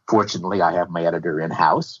 Now, fortunately, I have my editor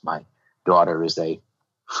in-house. My daughter is a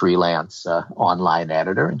freelance online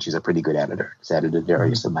editor, and she's a pretty good editor. She's edited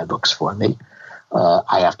various of my books for me.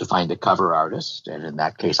 I have to find a cover artist, and in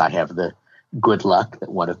that case, I have the good luck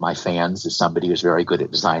that one of my fans is somebody who's very good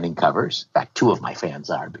at designing covers. In fact, two of my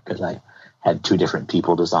fans are, because I had two different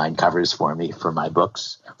people design covers for me for my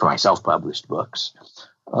books, for my self-published books.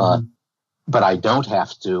 But I don't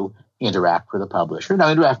have to interact with a publisher. Now,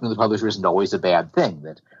 interacting with a publisher isn't always a bad thing.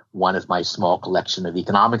 That one of my small collection of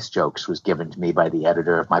economics jokes was given to me by the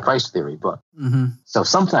editor of my price theory book. So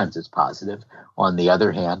sometimes it's positive. On the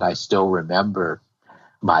other hand, I still remember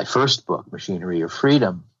my first book, Machinery of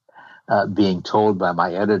Freedom, being told by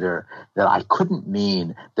my editor that I couldn't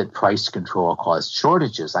mean that price control caused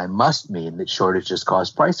shortages. I must mean that shortages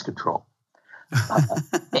caused price control.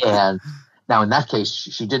 And now, in that case,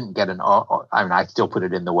 she didn't get I still put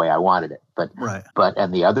it in the way I wanted it. But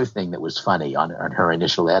and the other thing that was funny on her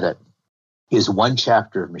initial edit is one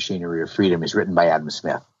chapter of Machinery of Freedom is written by Adam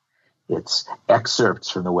Smith. It's excerpts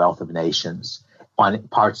from The Wealth of Nations on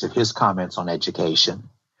parts of his comments on education,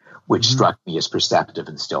 which struck me as perceptive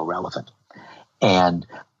and still relevant. And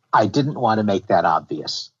I didn't want to make that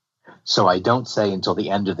obvious. So I don't say until the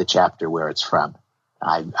end of the chapter where it's from.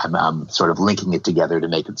 I'm sort of linking it together to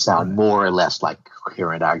make it sound more or less like a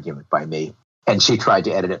coherent argument by me. And she tried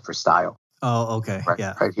to edit it for style. Oh, okay.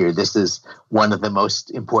 Right here. This is one of the most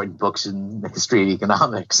important books in the history of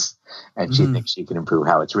economics. And she thinks she can improve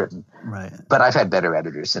how it's written. Right. But I've had better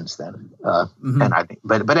editors since then. And I think,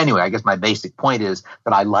 but anyway, I guess my basic point is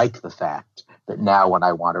that I like the fact that now when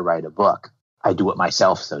I want to write a book, I do it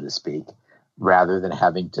myself, so to speak, rather than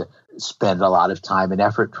having to spend a lot of time and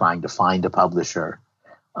effort trying to find a publisher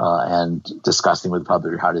and discussing with the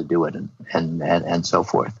publisher how to do it and so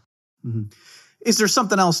forth. Is there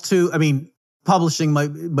something else too? I mean, publishing might,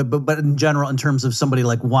 but in general, in terms of somebody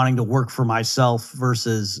like wanting to work for myself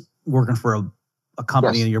versus working for a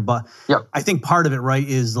company Yes. and you're Yep. I think part of it, right,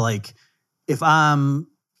 is like if I'm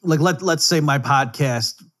like let's say my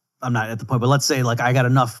podcast, I'm not at the point, but let's say like I got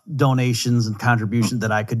enough donations and contributions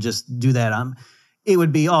that I could just do that. It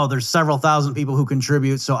would be, there's several thousand people who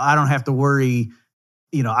contribute, so I don't have to worry.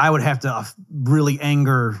 I would have to really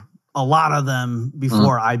anger a lot of them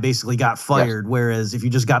before I basically got fired. Yes. Whereas if you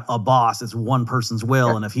just got a boss, it's one person's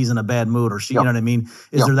will. And if he's in a bad mood or she, you know what I mean?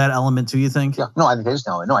 Is there that element too, you think? Yeah. No, I think there's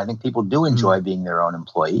no. I think people do enjoy being their own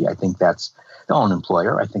employee. I think that's their own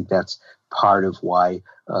employer. I think that's part of why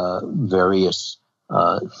various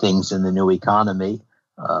things in the new economy,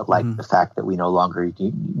 like the fact that we no longer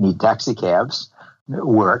need taxi cabs,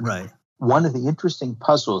 work. Right. One of the interesting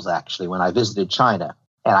puzzles, actually, when I visited China,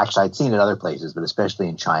 and actually I'd seen it other places, but especially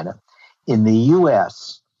in China, in the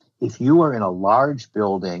U.S., if you are in a large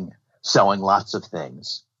building selling lots of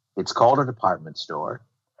things, it's called a department store,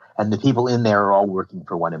 and the people in there are all working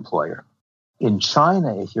for one employer. In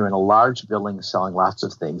China, if you're in a large building selling lots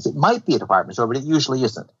of things, it might be a department store, but it usually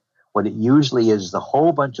isn't. What it usually is a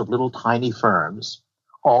whole bunch of little tiny firms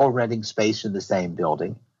all renting space in the same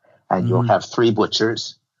building, and you'll have 3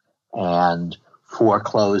 butchers and 4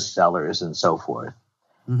 clothes sellers and so forth.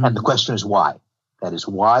 And the question is why? That is,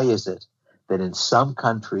 why is it that in some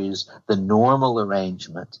countries the normal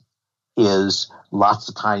arrangement is lots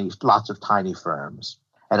of tiny firms,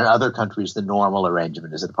 and in other countries the normal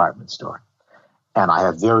arrangement is a department store? And I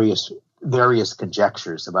have various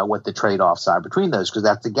conjectures about what the trade-offs are between those, because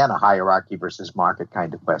that's again a hierarchy versus market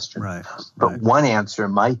kind of question. Right. But one answer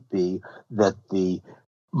might be that the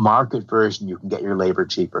market version, you can get your labor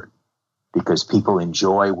cheaper, because people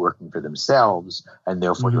enjoy working for themselves, and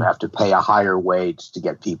therefore you have to pay a higher wage to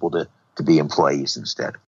get people to be employees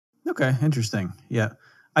instead. Okay, interesting. Yeah.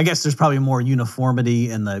 I guess there's probably more uniformity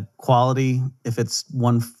in the quality if it's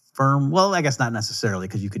one firm. Well, I guess not necessarily,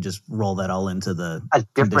 because you could just roll that all into the A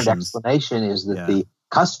different conditions. explanation is that the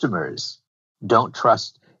customers don't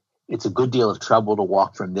trust. It's a good deal of trouble to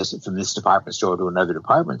walk from this department store to another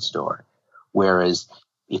department store, whereas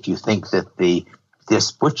if you think that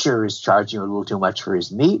this butcher is charging a little too much for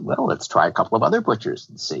his meat, well, let's try a couple of other butchers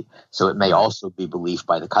and see. So it may also be belief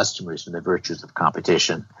by the customers in the virtues of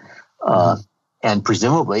competition. And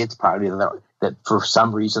presumably it's partly that for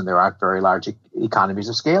some reason there aren't very large economies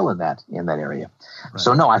of scale in that area. Right.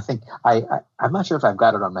 So no, I think I'm not sure if I've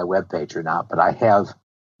got it on my webpage or not, but I have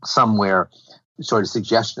somewhere sort of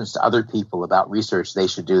suggestions to other people about research they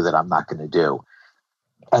should do that I'm not going to do.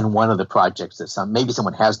 And one of the projects that maybe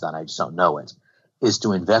someone has done, I just don't know it, is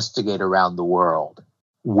to investigate around the world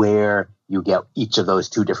where you get each of those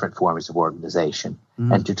 2 different forms of organization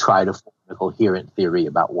and to try to form a coherent theory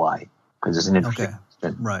about why. Because it's an interesting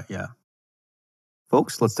question. Right, yeah.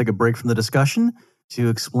 Folks, let's take a break from the discussion to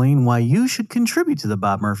explain why you should contribute to the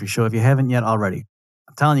Bob Murphy Show if you haven't yet already.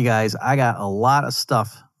 I'm telling you guys, I got a lot of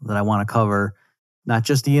stuff that I want to cover. Not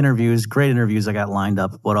just the interviews, great interviews I got lined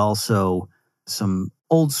up, but also some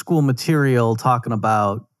old school material talking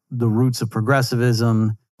about the roots of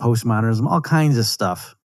progressivism, postmodernism, all kinds of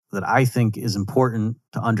stuff that I think is important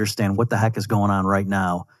to understand what the heck is going on right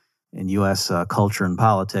now in U.S. Culture and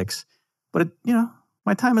politics. But,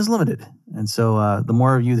 my time is limited. And so the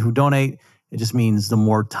more of you who donate, it just means the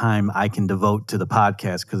more time I can devote to the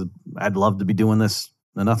podcast, because I'd love to be doing this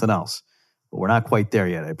and nothing else. But we're not quite there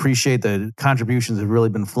yet. I appreciate the contributions have really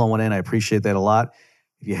been flowing in. I appreciate that a lot.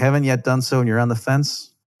 If you haven't yet done so and you're on the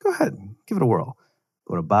fence, go ahead, give it a whirl.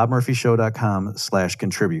 Go to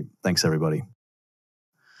bobmurphyshow.com/contribute. Thanks, everybody.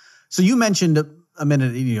 So you mentioned a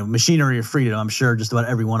minute, Machinery of Freedom. I'm sure just about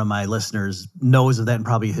every one of my listeners knows of that and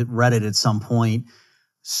probably read it at some point.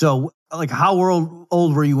 So, like, how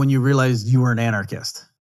old were you when you realized you were an anarchist?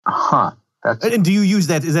 And do you use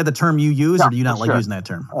that? Is that the term you use, or do you not like using that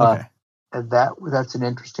term? Okay. That's an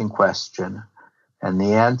interesting question. And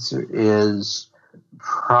the answer is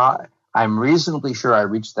I'm reasonably sure I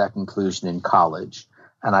reached that conclusion in college.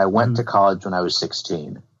 And I went to college when I was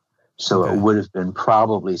 16. So it would have been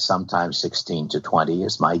probably sometime 16 to 20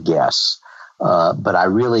 is my guess. But I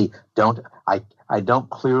really don't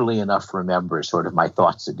clearly enough remember sort of my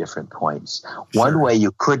thoughts at different points. Sure. One way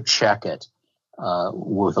you could check it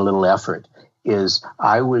with a little effort is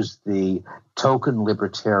I was the token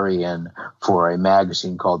libertarian for a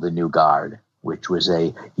magazine called The New Guard, which was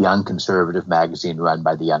a young conservative magazine run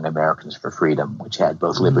by the Young Americans for Freedom, which had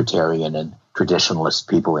both libertarian and traditionalist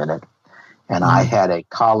people in it. And I had a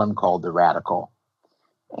column called The Radical.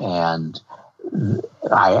 And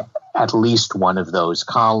at least one of those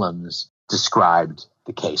columns described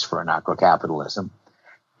the case for anarcho-capitalism.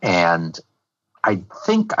 And I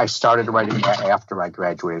think I started writing that after I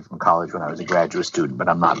graduated from college when I was a graduate student, but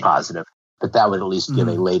I'm not positive. but that would at least give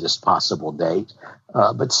a latest possible date.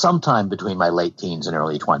 But sometime between my late teens and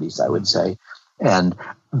early 20s, I would say. And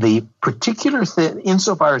the particular thing,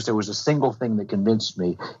 insofar as there was a single thing that convinced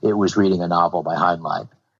me, it was reading a novel by Heinlein.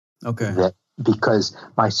 Okay. Because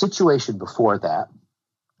my situation before that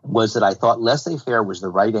was that I thought laissez-faire was the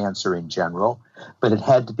right answer in general, but it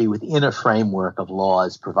had to be within a framework of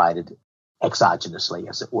laws provided exogenously,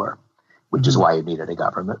 as it were, which is why you needed a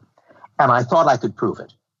government. And I thought I could prove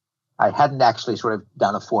it. I hadn't actually sort of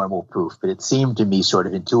done a formal proof, but it seemed to me sort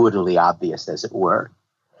of intuitively obvious, as it were,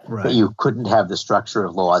 that you couldn't have the structure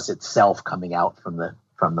of laws itself coming out from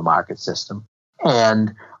the market system.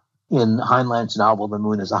 And in Heinlein's novel, The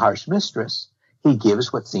Moon is a Harsh Mistress, he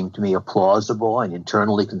gives what seemed to me a plausible and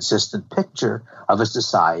internally consistent picture of a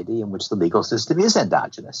society in which the legal system is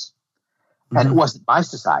endogenous. And it wasn't my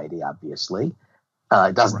society, obviously.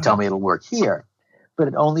 It doesn't tell me it'll work here, but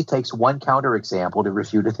it only takes one counterexample to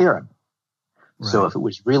refute a theorem. So if it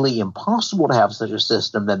was really impossible to have such a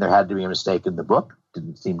system, then there had to be a mistake in the book.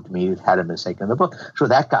 Didn't seem to me it had a mistake in the book. So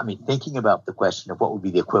that got me thinking about the question of what would be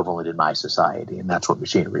the equivalent in my society. And that's what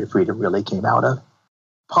Machinery of Freedom really came out of.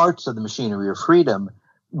 Parts of the Machinery of Freedom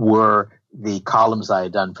were the columns I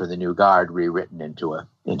had done for the New Guard rewritten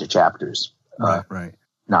into chapters. Right.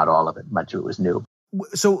 Not all of it. Much of it was new.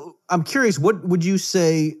 So I'm curious, what would you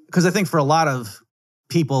say, because I think for a lot of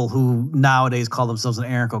people who nowadays call themselves an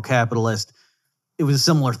anarcho-capitalist, it was a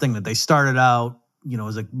similar thing that they started out,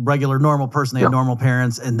 as a regular, normal person. They had normal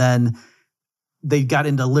parents, and then they got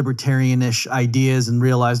into libertarianish ideas and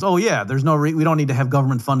realized, there's we don't need to have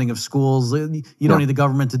government funding of schools. You don't need the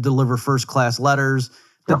government to deliver first-class letters,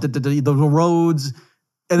 the roads,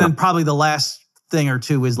 and then probably the last thing or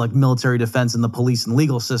two is like military defense and the police and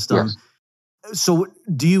legal system. Yes. So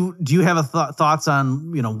do you have thoughts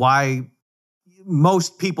on why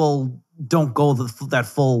most people don't go that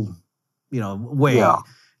full way? Yeah.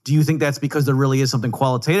 Do you think that's because there really is something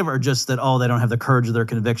qualitative, or just that, they don't have the courage of their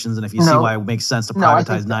convictions, and if you see why it makes sense to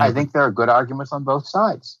privatize? I think there are good arguments on both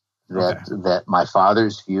sides. That my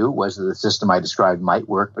father's view was that the system I described might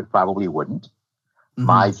work, but probably wouldn't.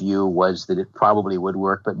 My view was that it probably would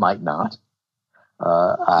work, but might not.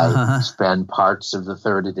 I spend parts of the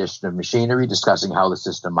third edition of Machinery discussing how the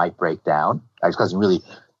system might break down. I'm discussing really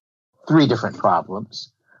three different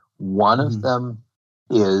problems. One of them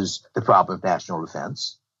is the problem of national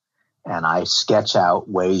defense. And I sketch out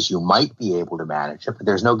ways you might be able to manage it, but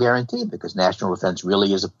there's no guarantee because national defense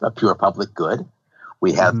really is a pure public good.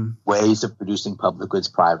 We have ways of producing public goods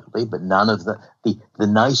privately, but none of the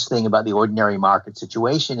nice thing about the ordinary market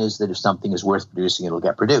situation is that if something is worth producing, it'll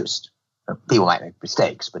get produced. People might make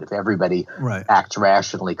mistakes, but if everybody acts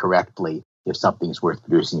rationally, correctly, if something is worth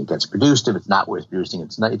producing, it gets produced. If it's not worth producing,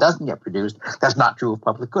 it doesn't get produced. That's not true of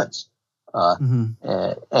public goods.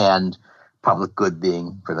 And public good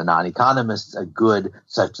being, for the non-economists, a good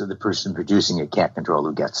such that the person producing it can't control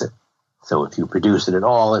who gets it. So if you produce it at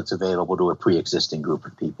all, it's available to a pre-existing group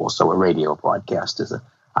of people. So a radio broadcast is an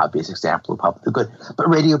obvious example of public good. But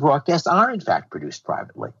radio broadcasts are, in fact, produced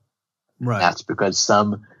privately. That's because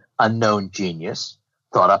some unknown genius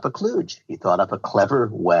thought up a kludge. He thought up a clever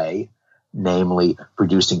way, namely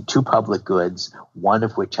producing two public goods, one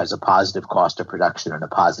of which has a positive cost of production and a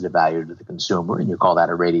positive value to the consumer, and you call that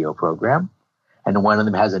a radio program. And one of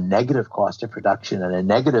them has a negative cost of production and a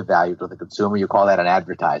negative value to the consumer, you call that an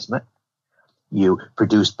advertisement. You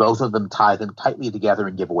produce both of them, tie them tightly together,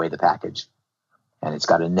 and give away the package. And it's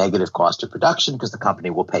got a negative cost of production because the company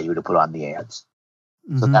will pay you to put on the ads.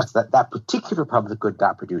 So that's that particular public good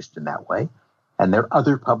got produced in that way. And there are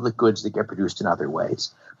other public goods that get produced in other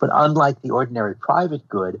ways. But unlike the ordinary private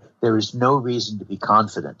good, there is no reason to be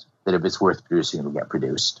confident that if it's worth producing, it will get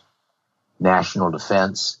produced. National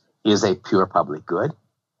defense is a pure public good.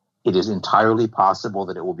 It is entirely possible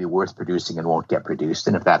that it will be worth producing and won't get produced.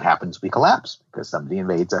 And if that happens, we collapse because somebody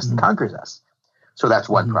invades us and conquers us. So that's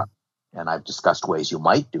one problem. And I've discussed ways you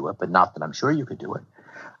might do it, but not that I'm sure you could do it.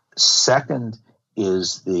 Second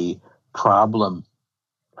is the problem,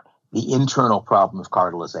 the internal problem of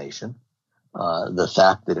cartelization. The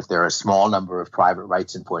fact that if there are a small number of private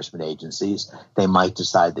rights enforcement agencies, they might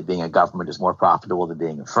decide that being a government is more profitable than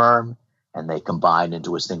being a firm, and they combine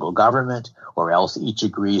into a single government, or else each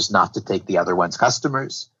agrees not to take the other one's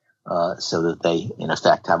customers, so that they, in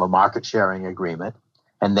effect, have a market sharing agreement,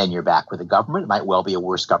 and then you're back with a government. It might well be a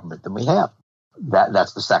worse government than we have.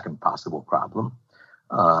 That's the second possible problem.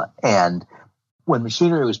 And when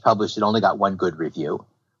Machinery was published, it only got one good review,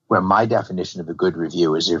 where my definition of a good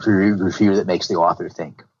review is a review that makes the author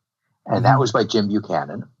think. And that was by Jim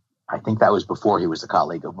Buchanan. I think that was before he was a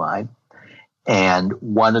colleague of mine. And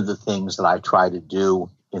one of the things that I try to do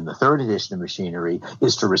in the third edition of Machinery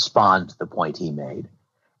is to respond to the point he made.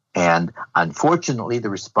 And unfortunately, the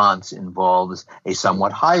response involves a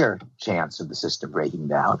somewhat higher chance of the system breaking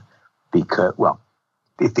down because, well,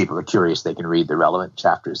 if people are curious, they can read the relevant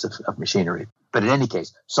chapters of Machinery. But in any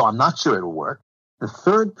case, so I'm not sure it'll work. The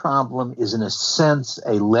third problem is, in a sense,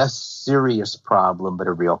 a less serious problem, but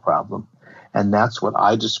a real problem. And that's what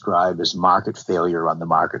I describe as market failure on the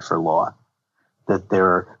market for law. That there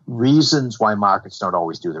are reasons why markets don't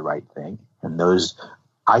always do the right thing. And those,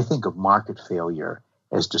 I think of market failure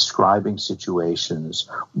as describing situations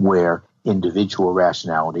where individual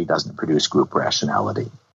rationality doesn't produce group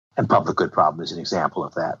rationality. And public good problem is an example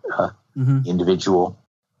of that. The individual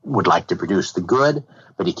would like to produce the good,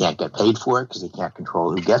 but he can't get paid for it because he can't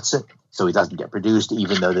control who gets it. So he doesn't get produced,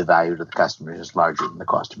 even though the value to the customer is larger than the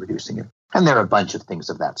cost of producing it. And there are a bunch of things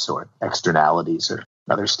of that sort. Externalities are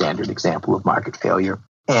another standard example of market failure.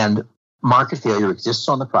 And market failure exists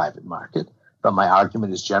on the private market, but my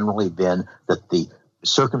argument has generally been that the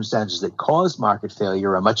circumstances that cause market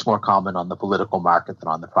failure are much more common on the political market than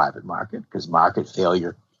on the private market, because market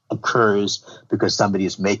failure occurs because somebody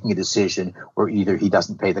is making a decision where either he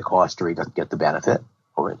doesn't pay the cost or he doesn't get the benefit,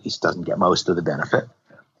 or at least doesn't get most of the benefit.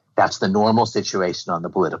 That's the normal situation on the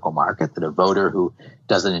political market, that a voter who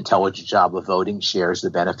does an intelligent job of voting shares the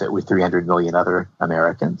benefit with 300 million other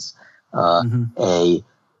Americans. A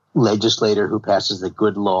legislator who passes a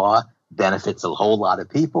good law benefits a whole lot of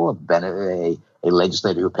people. A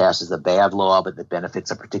legislator who passes a bad law but that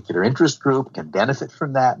benefits a particular interest group can benefit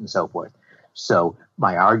from that, and so forth. So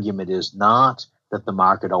my argument is not that the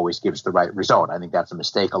market always gives the right result. I think that's a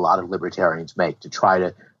mistake a lot of libertarians make, to try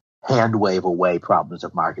to hand wave away problems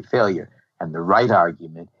of market failure. And the right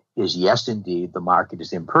argument is, yes, indeed, the market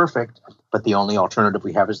is imperfect, but the only alternative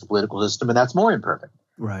we have is the political system, and that's more imperfect.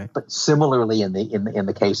 Right. But similarly, in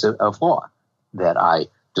the case of law, that I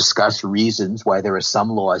discuss reasons why there are some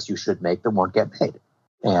laws you should make that won't get made.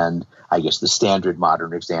 And I guess the standard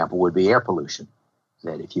modern example would be air pollution.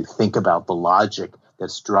 That if you think about the logic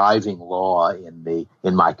that's driving law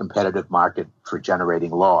in my competitive market for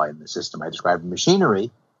generating law in the system I described in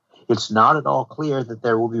Machinery, it's not at all clear that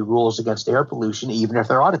there will be rules against air pollution, even if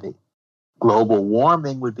there ought to be. Global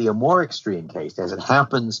warming would be a more extreme case. As it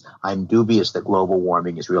happens, I'm dubious that global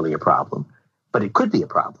warming is really a problem, but it could be a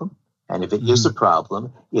problem. And if it is a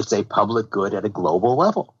problem, it's a public good at a global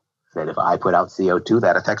level. That if I put out CO2,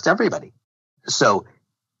 that affects everybody. So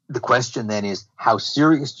the question then is, how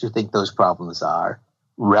serious do you think those problems are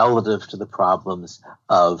relative to the problems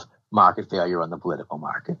of market failure on the political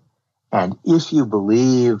market? And if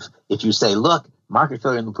you say, look, market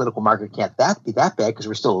failure in the political market can't be that bad because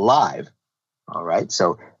we're still alive. All right.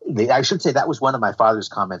 So I should say that was one of my father's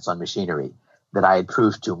comments on Machinery, that I had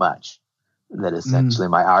proved too much, that essentially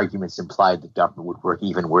my arguments implied that government would work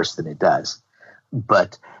even worse than it does.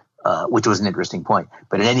 But which was an interesting point.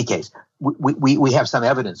 But in any case, we have some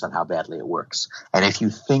evidence on how badly it works. And if you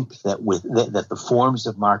think that that the forms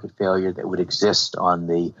of market failure that would exist on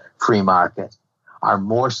the free market are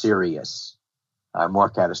more serious, are more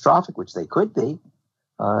catastrophic, which they could be,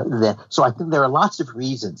 so I think there are lots of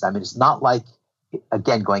reasons. I mean, it's not like,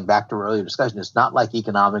 again, going back to our earlier discussion, it's not like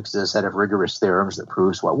economics is a set of rigorous theorems that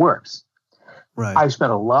proves what works. Right. I've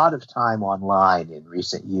spent a lot of time online in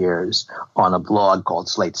recent years on a blog called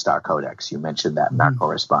Slate Star Codex. You mentioned that in our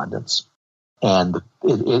correspondence. And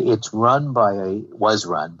was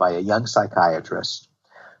run by a young psychiatrist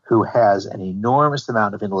who has an enormous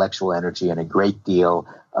amount of intellectual energy and a great deal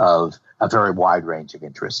of a very wide range of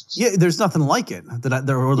interests. Yeah, there's nothing like it.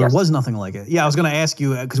 There was nothing like it. Yeah, I was going to ask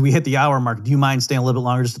you, because we hit the hour mark, do you mind staying a little bit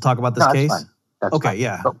longer just to talk about this case? Fine. That's okay, fine.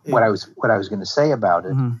 yeah. But what I was going to say about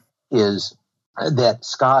it is that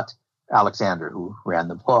Scott Alexander, who ran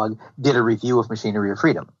the blog, did a review of Machinery of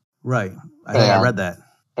Freedom. Right. I read that.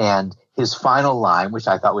 And his final line, which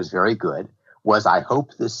I thought was very good, was, "I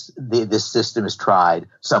hope this system is tried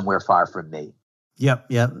somewhere far from me." Yep.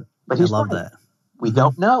 But I love that. We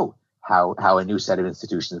don't know how a new set of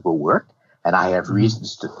institutions will work, and I have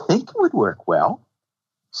reasons to think it would work well.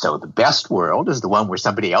 So the best world is the one where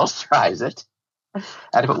somebody else tries it, and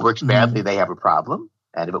if it works badly, they have a problem,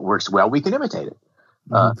 and if it works well, we can imitate it.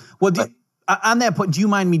 On that point, do you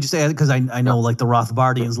mind me just saying, because I know like the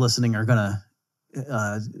Rothbardians listening are going to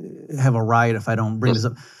have a riot if I don't bring this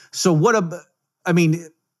up. So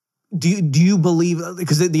do you believe,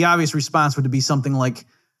 because the obvious response would be something like,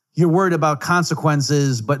 you're worried about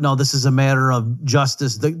consequences, but no, this is a matter of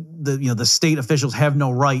justice. The state officials have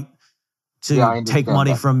no right to take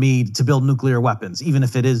money from me to build nuclear weapons, even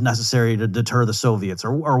if it is necessary to deter the Soviets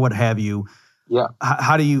or what have you. Yeah.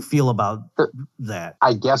 How do you feel about that?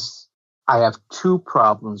 I guess I have two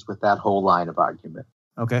problems with that whole line of argument.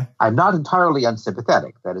 Okay. I'm not entirely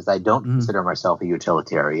unsympathetic. That is, I don't consider myself a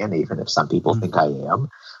utilitarian, even if some people think I am.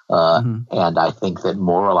 And I think that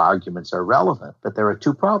moral arguments are relevant, but there are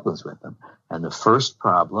two problems with them. And the first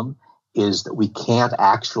problem is that we can't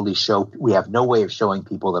actually we have no way of showing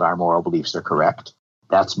people that our moral beliefs are correct.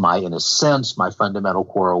 That's in a sense, my fundamental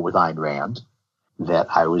quarrel with Ayn Rand, that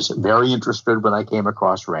I was very interested when I came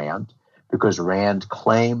across Rand, because Rand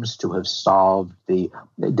claims to have solved the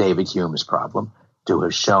David Hume's problem, to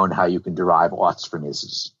have shown how you can derive oughts from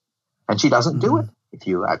is's. And she doesn't do it.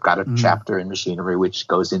 I've got a chapter in Machinery which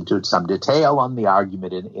goes into some detail on the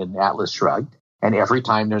argument in Atlas Shrugged. And every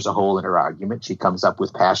time there's a hole in her argument, she comes up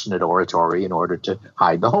with passionate oratory in order to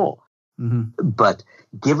hide the hole. But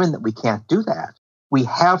given that we can't do that, we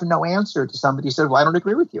have no answer to somebody who said, well, I don't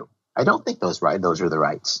agree with you. I don't think those are the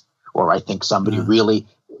rights. Or I think somebody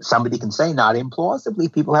can say, not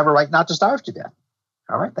implausibly, people have a right not to starve to death.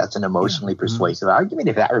 All right, that's an emotionally persuasive argument.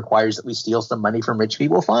 If that requires that we steal some money from rich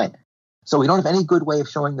people, fine. So we don't have any good way of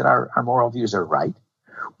showing that our moral views are right.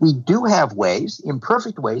 We do have ways,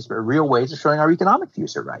 imperfect ways, but real ways of showing our economic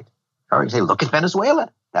views are right. All right, say, look at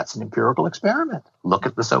Venezuela. That's an empirical experiment. Look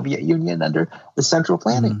at the Soviet Union under the central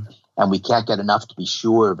planning. And we can't get enough to be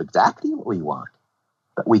sure of exactly what we want.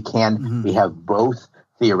 But we can, we have both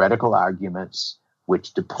theoretical arguments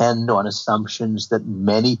which depend on assumptions that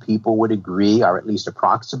many people would agree are at least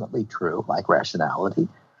approximately true, like rationality,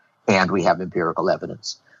 and we have empirical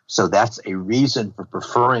evidence. So that's a reason for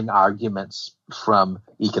preferring arguments from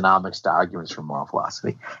economics to arguments from moral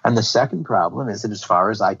philosophy. And the second problem is that, as far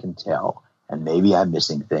as I can tell, and maybe I'm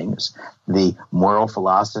missing things, the moral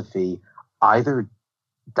philosophy either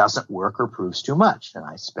doesn't work or proves too much. And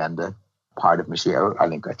I spend a part of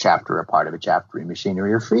a chapter in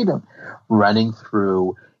Machinery of Freedom, running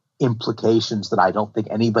through implications that I don't think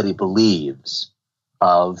anybody believes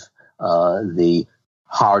of the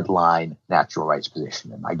hardline natural rights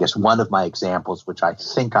position. And I guess one of my examples, which I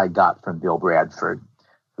think I got from Bill Bradford,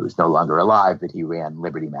 who's no longer alive, that he ran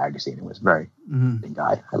Liberty Magazine and was a very interesting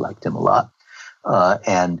guy. I liked him a lot.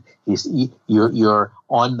 And you're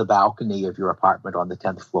on the balcony of your apartment on the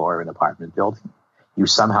 10th floor of an apartment building. You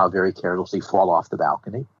somehow very carelessly fall off the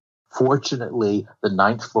balcony. Fortunately, the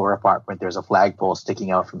 9th floor apartment, there's a flagpole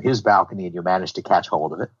sticking out from his balcony, and you manage to catch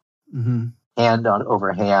hold of it. Hand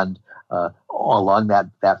over hand along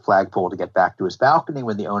that flagpole to get back to his balcony.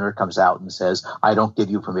 When the owner comes out and says, I don't give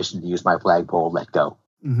you permission to use my flagpole, let go.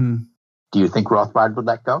 Do you think Rothbard would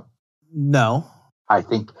let go? No. I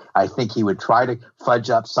think he would try to fudge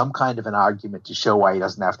up some kind of an argument to show why he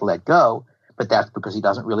doesn't have to let go, but that's because he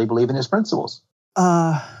doesn't really believe in his principles.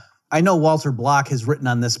 I know Walter Block has written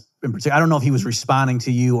on this in particular. I don't know if he was responding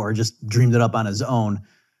to you or just dreamed it up on his own.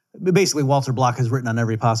 But basically, Walter Block has written on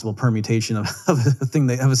every possible permutation of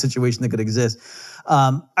a situation that could exist.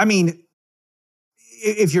 I mean,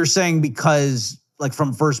 if you're saying because, like,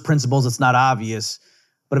 from first principles, it's not obvious,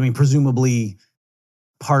 but I mean, presumably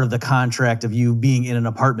part of the contract of you being in an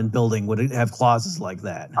apartment building would have clauses like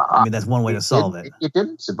that. I mean, that's one way to solve it. It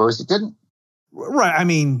didn't. Suppose it didn't. Right. I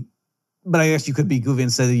mean, but I guess you could be goofy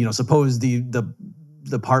and say, suppose the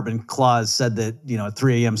apartment clause said that, at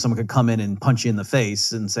 3 a.m. someone could come in and punch you in the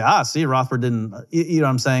face and say, see, Rothbard didn't, you know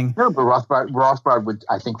what I'm saying? No, but Rothbard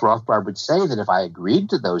would say that if I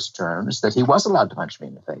agreed to those terms, that he was allowed to punch me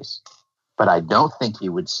in the face. But I don't think he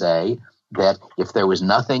would say that if there was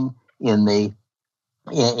nothing in the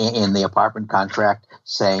apartment contract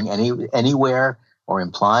saying anywhere or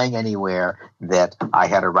implying anywhere that I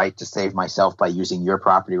had a right to save myself by using your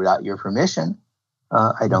property without your permission,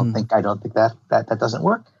 I don't think that doesn't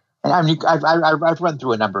work. And I mean, I've run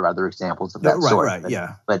through a number of other examples of that sort. Right,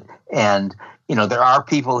 yeah. But there are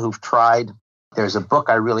people who've tried. There's a book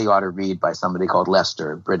I really ought to read by somebody called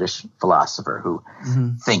Lester, a British philosopher who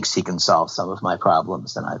thinks he can solve some of my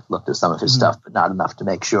problems. And I've looked at some of his stuff, but not enough to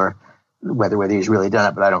make sure whether he's really done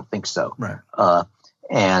it. But I don't think so. Right.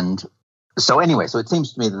 And so anyway, so it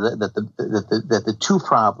seems to me that the two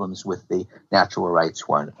problems with the natural rights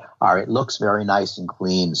one are it looks very nice and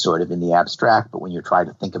clean sort of in the abstract, but when you try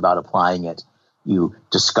to think about applying it, you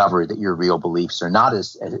discover that your real beliefs are not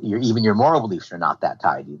even your moral beliefs are not that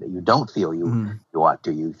tidy, that you don't feel you ought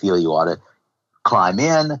to. You feel you ought to climb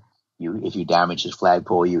in. If you damage his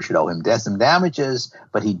flagpole, you should owe him some damages,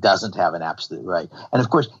 but he doesn't have an absolute right. And of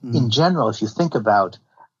course, in general, if you think about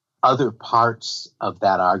other parts of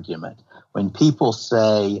that argument, when people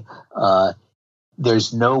say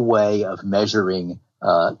there's no way of measuring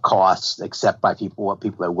costs except by what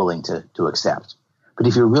people are willing to accept. But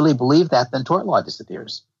if you really believe that, then tort law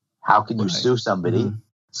disappears. How can you sue somebody?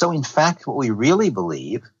 So in fact, what we really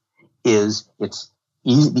believe is it's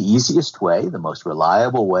the easiest way, the most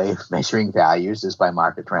reliable way of measuring values is by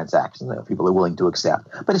market transactions that people are willing to accept.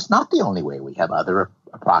 But it's not the only way. We have other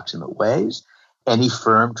approximate ways. Any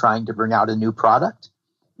firm trying to bring out a new product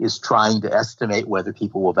is trying to estimate whether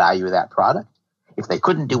people will value that product. If they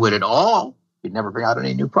couldn't do it at all, you'd never bring out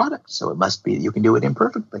any new product. So it must be that you can do it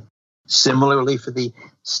imperfectly. Similarly, for the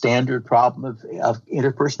standard problem of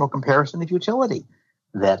interpersonal comparison of utility,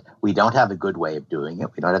 that we don't have a good way of doing it.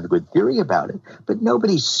 We don't have a good theory about it. But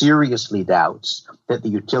nobody seriously doubts that the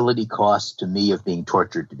utility cost to me of being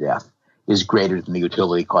tortured to death is greater than the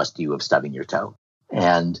utility cost to you of stubbing your toe.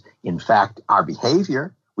 And in fact, our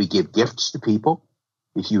behavior, we give gifts to people.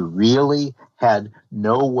 If you really had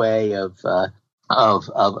no way of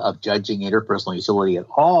judging interpersonal utility at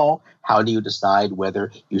all, how do you decide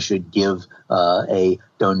whether you should give a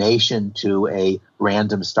donation to a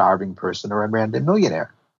random starving person or a random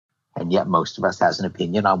millionaire? And yet most of us has an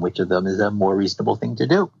opinion on which of them is a more reasonable thing to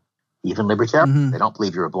do. Even libertarians, they don't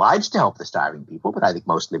believe you're obliged to help the starving people, but I think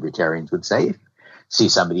most libertarians would say, if you see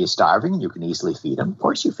somebody is starving and you can easily feed them, of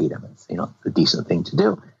course you feed them. It's, a decent thing to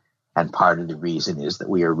do. And part of the reason is that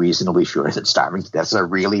we are reasonably sure that starving to death is a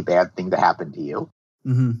really bad thing to happen to you.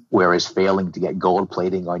 Whereas failing to get gold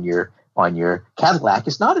plating on your Cadillac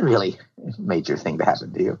is not a really major thing to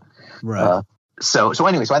happen to you. Right. So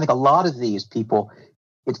I think a lot of these people,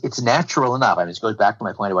 it's natural enough. I mean, this goes back to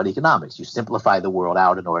my point about economics. You simplify the world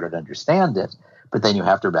out in order to understand it, but then you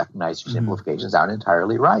have to recognize your simplifications aren't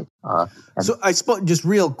entirely right. So I suppose just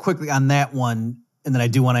real quickly on that one, and then I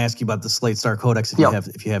do want to ask you about the Slate Star Codex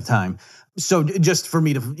if you have time. So just for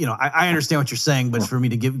me to, I understand what you're saying, but for me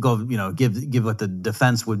to give what the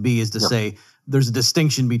defense would be is to say there's a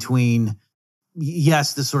distinction between,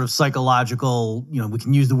 yes, this sort of psychological, we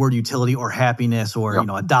can use the word utility or happiness or,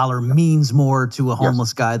 a dollar means more to a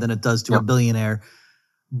homeless guy than it does to a billionaire.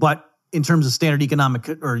 But in terms of standard economic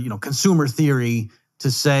or, consumer theory,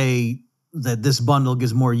 to say that this bundle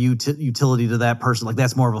gives more utility to that person, like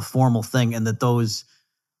that's more of a formal thing, and that those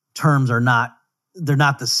terms they're not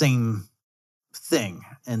the same thing.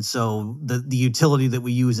 And so the utility that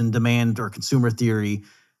we use in demand or consumer theory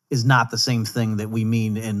is not the same thing that we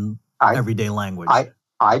mean in everyday language.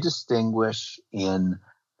 I distinguish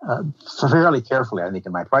fairly carefully, I think,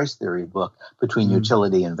 in my price theory book, between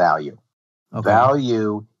utility and value. Okay.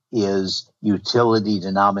 Value is utility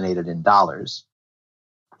denominated in dollars.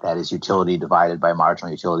 That is utility divided by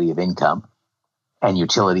marginal utility of income. And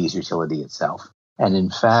utility is utility itself. And in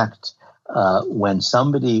fact, when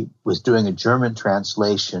somebody was doing a German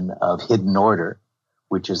translation of Hidden Order,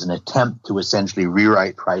 which is an attempt to essentially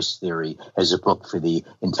rewrite price theory as a book for the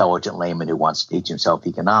intelligent layman who wants to teach himself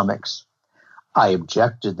economics, I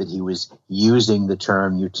objected that he was using the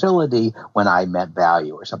term utility when I meant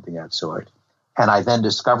value or something of that sort. And I then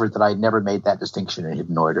discovered that I'd never made that distinction in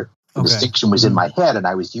Hidden Order. The distinction was in my head, and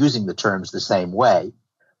I was using the terms the same way.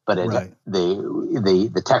 But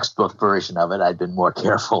the textbook version of it, I'd been more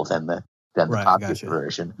careful than the popular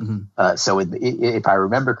version. So if I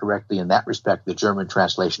remember correctly, in that respect, the German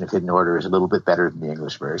translation of Hidden Order is a little bit better than the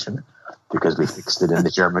English version because we fixed it in the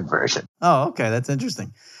German version. Oh, okay. That's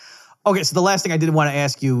interesting. Okay, so the last thing I did want to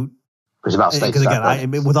ask you was about Slate because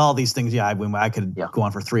again, with all these things, I could go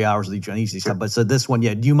on for 3 hours with each of these stuff. But so this one,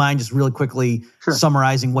 do you mind just really quickly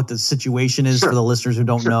summarizing what the situation is for the listeners who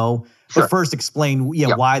don't know? But first, explain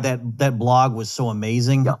why that blog was so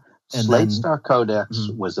amazing. Yeah. And Slate Star Codex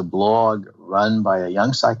was a blog run by a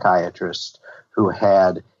young psychiatrist who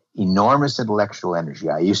had enormous intellectual energy.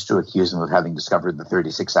 I used to accuse him of having discovered the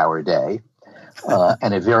 36-hour day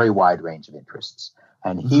and a very wide range of interests.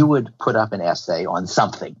 And he would put up an essay on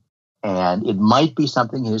something. And it might be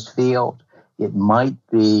something in his field. It might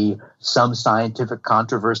be some scientific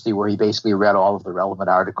controversy where he basically read all of the relevant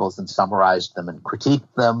articles and summarized them and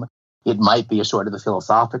critiqued them. It might be a sort of a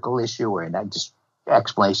philosophical issue or just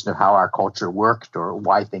explanation of how our culture worked or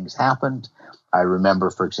why things happened. I remember,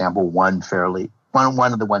 for example, one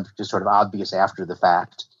of the ones which is sort of obvious after the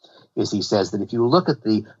fact is he says that if you look at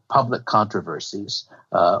the public controversies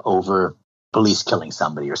over police killing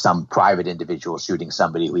somebody or some private individual shooting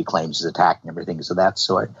somebody who he claims is attacking him or things of that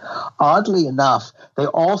sort, oddly enough, they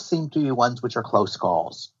all seem to be ones which are close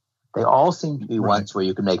calls. They all seem to be ones where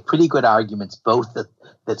you can make pretty good arguments, both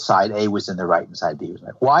that side A was in the right and side B was in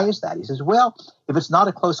the right. Why is that? He says, well, if it's not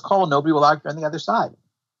a close call, nobody will argue on the other side.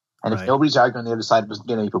 And if nobody's arguing on the other side, it doesn't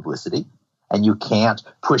get any publicity. And you can't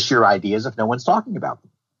push your ideas if no one's talking about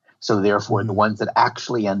them. So therefore, the ones that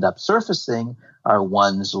actually end up surfacing are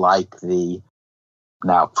ones like the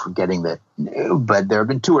now forgetting that, but there have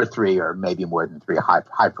been 2 or 3 or maybe more than 3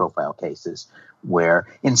 high-profile cases where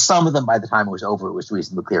in some of them, by the time it was over, it was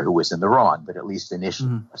reasonably clear who was in the wrong, but at least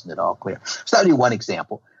initially it wasn't at all clear. So that would be one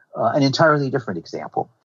example. An entirely different example.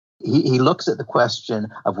 He looks at the question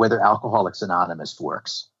of whether Alcoholics Anonymous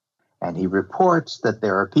works. And he reports that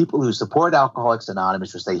there are people who support Alcoholics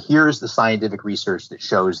Anonymous who say, here's the scientific research that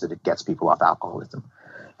shows that it gets people off alcoholism.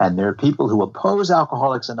 And there are people who oppose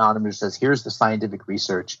Alcoholics Anonymous who says, here's the scientific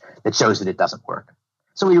research that shows that it doesn't work.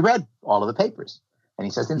 So he read all of the papers. And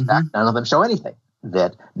he says, in fact, none of them show anything,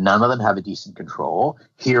 that none of them have a decent control.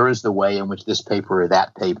 Here is the way in which this paper or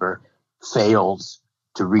that paper fails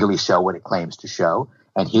to really show what it claims to show.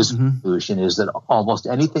 And his conclusion is that almost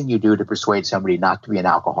anything you do to persuade somebody not to be an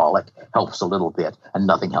alcoholic helps a little bit, and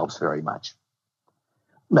nothing helps very much.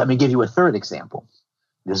 Let me give you a third example.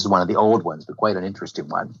 This is one of the old ones, but quite an interesting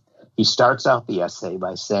one. He starts out the essay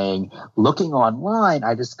by saying, looking online,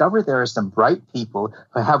 I discovered there are some bright people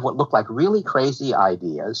who have what look like really crazy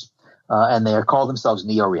ideas, and they call themselves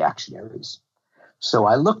neo-reactionaries. So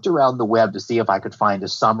I looked around the web to see if I could find a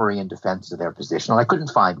summary in defense of their position, and I couldn't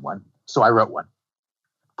find one. So I wrote one,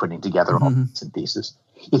 putting together all bits and pieces.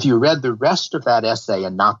 If you read the rest of that essay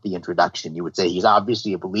and not the introduction, you would say he's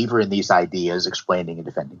obviously a believer in these ideas, explaining and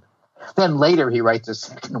defending them. Then later he writes a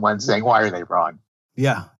second one saying, why are they wrong?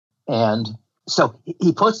 Yeah. And so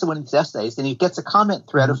he puts them in his essays, and he gets a comment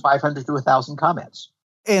thread of 500 to 1,000 comments.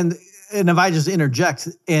 And if I just interject,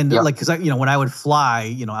 and like, because when I would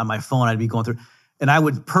fly, on my phone, I'd be going through, and I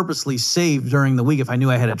would purposely save during the week if I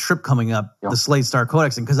knew I had a trip coming up, the Slate Star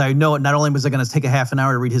Codex, and because I know not only was I going to take a half an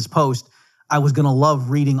hour to read his post, I was going to love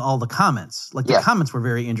reading all the comments. Like the comments were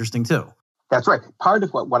very interesting too. That's right. Part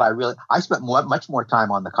of what I spent much more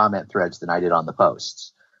time on the comment threads than I did on the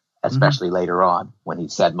posts, especially later on when he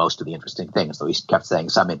said most of the interesting things, though he kept saying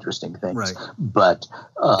some interesting things. Right. But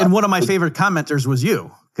and one of my favorite commenters was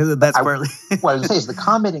you, because that's partly what I was saying is the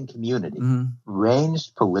commenting community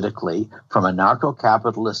ranged politically from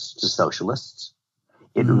anarcho-capitalists to socialists.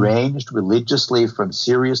 It ranged religiously from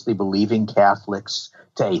seriously believing Catholics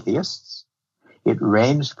to atheists. It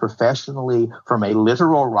ranged professionally from a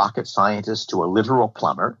literal rocket scientist to a literal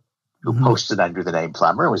plumber who posted under the name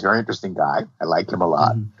Plumber. He was a very interesting guy. I like him a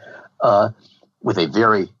lot. With a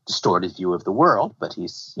very distorted view of the world, but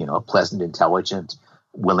he's, a pleasant, intelligent,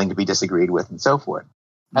 willing to be disagreed with, and so forth.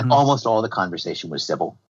 And almost all the conversation was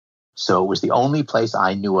civil. So it was the only place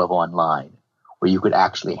I knew of online where you could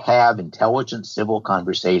actually have intelligent civil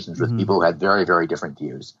conversations with people who had very, very different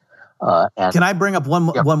views. And can I bring up one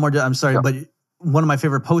more? I'm sorry, but one of my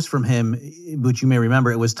favorite posts from him, which you may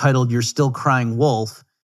remember, it was titled, "You're Still Crying Wolf."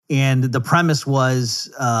 And the premise was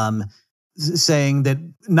saying that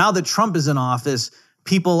now that Trump is in office,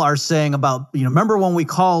 people are saying about, remember when we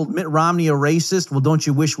called Mitt Romney a racist? Well, don't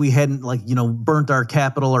you wish we hadn't burnt our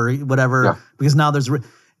Capitol or whatever? Yeah. Because now there's,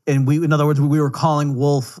 and in other words, we were calling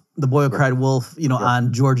Wolf, the boy who cried wolf,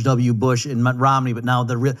 on George W. Bush and Mitt Romney, but now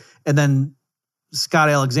and then Scott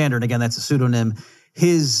Alexander, and again, that's a pseudonym.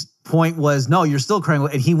 His point was, no, you're still crying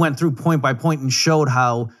wolf. And he went through point by point and showed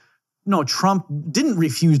how, Trump didn't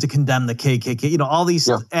refuse to condemn the KKK, all these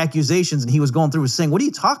accusations. And he was going through saying, what are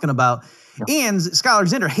you talking about? Yeah. And Scott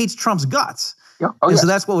Alexander hates Trump's guts. Yeah. So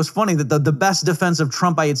that's what was funny, that the best defense of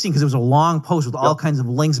Trump I had seen, because it was a long post with all kinds of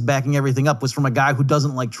links backing everything up, was from a guy who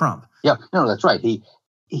doesn't like Trump. Yeah, no, that's right.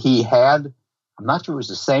 He had, I'm not sure it was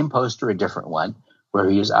the same post or a different one, where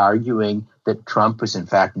he was arguing that Trump was in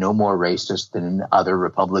fact no more racist than other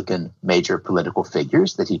Republican major political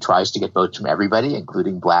figures, that he tries to get votes from everybody,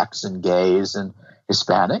 including blacks and gays and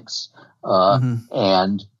Hispanics.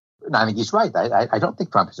 And I think he's right. I don't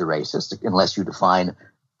think Trump is a racist unless you define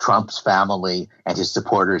Trump's family and his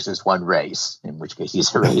supporters as one race, in which case he's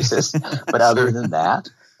a racist. But other than that,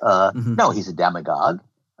 no, he's a demagogue.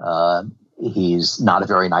 He's not a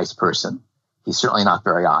very nice person. He's certainly not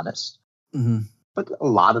very honest. But a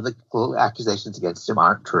lot of the accusations against him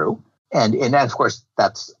aren't true. And of course,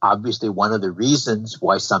 that's obviously one of the reasons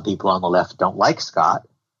why some people on the left don't like Scott.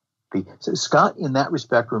 So Scott, in that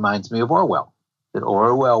respect, reminds me of Orwell, that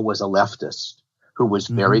Orwell was a leftist who was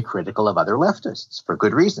very critical of other leftists, for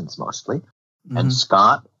good reasons mostly. And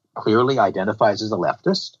Scott clearly identifies as a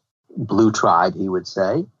leftist, blue tribe, he would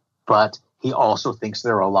say, but he also thinks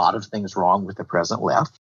there are a lot of things wrong with the present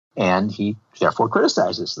left, and he therefore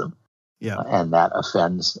criticizes them. Yeah, and that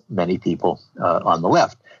offends many people on the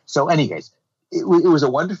left. So anyways, it was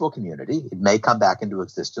a wonderful community. It may come back into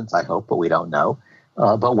existence, I hope, but we don't know.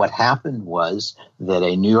 But what happened was that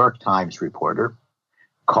a New York Times reporter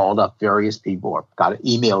called up various people or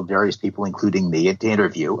emailed various people, including me, to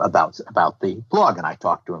interview about the blog. And I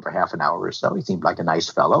talked to him for half an hour or so. He seemed like a nice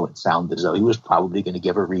fellow. It sounded as though he was probably going to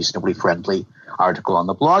give a reasonably friendly article on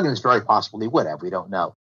the blog, and it's very possible he would have. We don't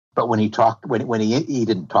know. But when he talked, when he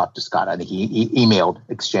didn't talk to Scott, I think he emailed,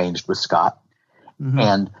 exchanged with Scott,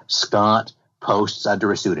 and Scott posts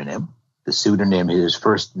under a pseudonym. The pseudonym is his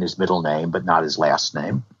first and his middle name, but not his last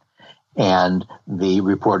name. And the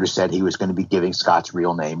reporter said he was going to be giving Scott's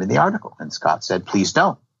real name in the article. And Scott said, please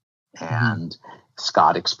don't. And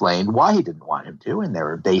Scott explained why he didn't want him to. And there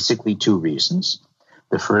are basically two reasons.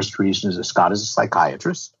 The first reason is that Scott is a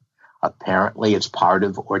psychiatrist. Apparently, it's part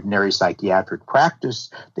of ordinary psychiatric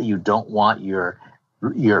practice that you don't want your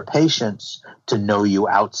patients to know you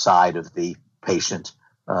outside of the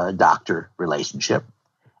patient-doctor relationship.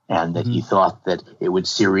 And that he thought that it would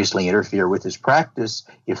seriously interfere with his practice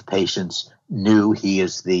if patients knew he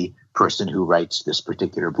is the person who writes this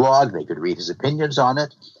particular blog. They could read his opinions on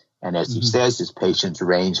it. And as he says, his patients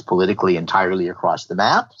range politically entirely across the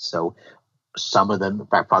map. So some of them, in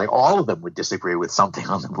fact, probably all of them would disagree with something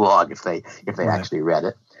on the blog if they actually read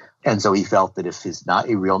it. And so he felt that if his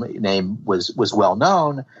real name was well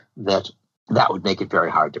known, that would make it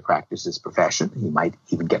very hard to practice his profession. He might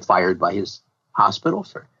even get fired by his hospital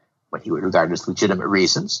for what he would regard as legitimate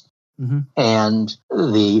reasons. And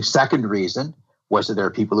the second reason was that there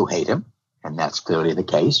are people who hate him, and that's clearly the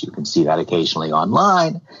case. You can see that occasionally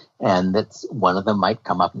online, and that's one of them might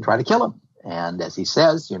come up and try to kill him. And as he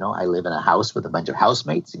says, I live in a house with a bunch of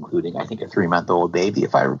housemates, including, I think, a 3-month-old baby,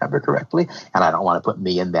 if I remember correctly, and I don't want to put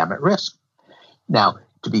me and them at risk. Now,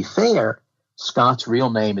 to be fair, Scott's real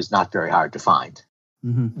name is not very hard to find.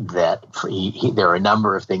 That there are a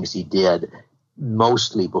number of things he did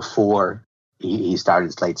mostly before he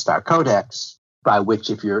started Slate Star Codex, by which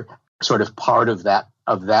if you're sort of part of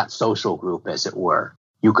that social group, as it were,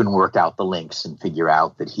 you can work out the links and figure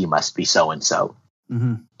out that he must be so-and-so,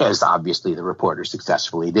 as obviously the reporter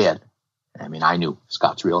successfully did. I mean, I knew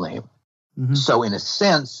Scott's real name. So in a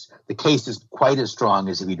sense, the case is quite as strong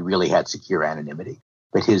as if he'd really had secure anonymity.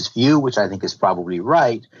 But his view, which I think is probably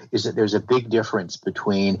right, is that there's a big difference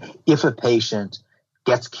between if a patient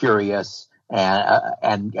gets curious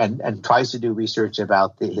and tries to do research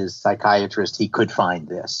about his psychiatrist, he could find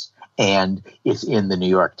this. And it's in the New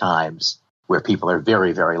York Times, where people are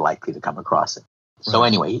very, very likely to come across it. So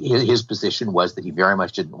anyway, his position was that he very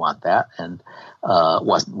much didn't want that and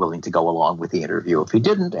wasn't willing to go along with the interview if he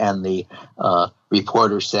didn't. And the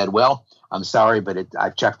reporter said, well, I'm sorry, but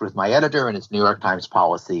I've checked with my editor, and it's New York Times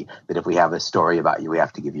policy that if we have a story about you, we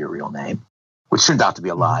have to give you a real name, which turned out to be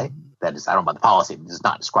a lie. That is, I don't know about the policy. It does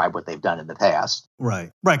not describe what they've done in the past.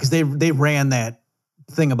 Right, because they ran that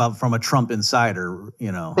thing about from a Trump insider,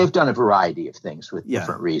 They've done a variety of things with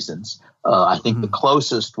different reasons. I think the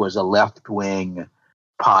closest was a left-wing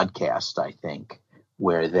podcast, I think,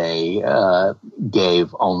 where they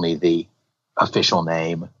gave only the official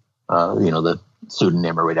name, the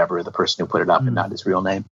pseudonym or whatever, the person who put it up and not his real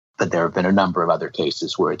name. But there have been a number of other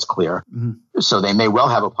cases where it's clear. So they may well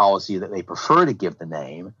have a policy that they prefer to give the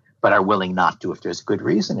name, but are willing not to if there's a good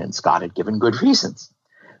reason. And Scott had given good reasons.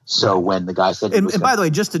 So when the guy said, and by the way,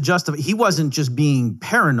 just to justify, he wasn't just being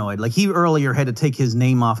paranoid. Like he earlier had to take his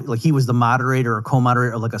name off. Like he was the moderator or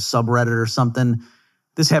co-moderator of like a subreddit or something.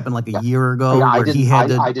 This happened like a year ago.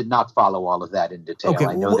 Yeah, I did not follow all of that in detail. Okay,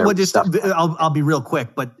 I know I'll be real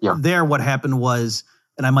quick. But there, what happened was,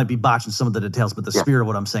 and I might be botching some of the details, but the spirit of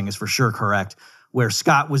what I'm saying is for sure correct. Where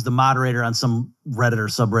Scott was the moderator on some Reddit or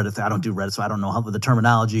subreddit. I don't do Reddit, so I don't know how the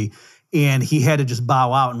terminology. And he had to just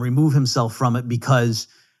bow out and remove himself from it because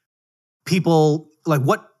people, like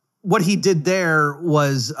what he did there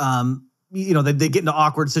was, they get into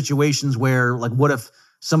awkward situations where, like, what if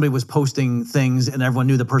somebody was posting things and everyone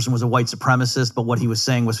knew the person was a white supremacist, but what he was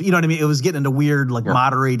saying was, you know what I mean? It was getting into weird,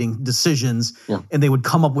 moderating decisions, and they would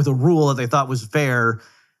come up with a rule that they thought was fair.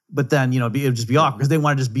 But then, it would just be awkward because they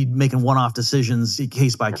want to just be making one-off decisions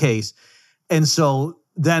case by case. And so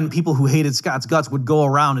then people who hated Scott's guts would go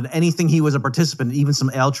around and anything he was a participant, even some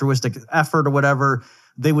altruistic effort or whatever,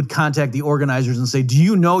 they would contact the organizers and say, do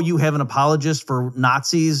you know you have an apologist for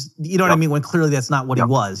Nazis? You know what I mean? When clearly that's not what he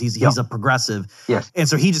was. He's a progressive. Yes. And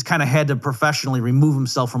so he just kind of had to professionally remove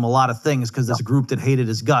himself from a lot of things because this group that hated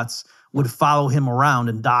his guts would follow him around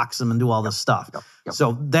and dox him and do all this stuff.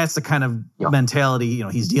 So that's the kind of mentality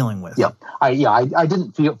he's dealing with. I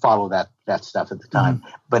didn't follow that stuff at the time.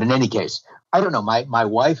 But in any case, I don't know. My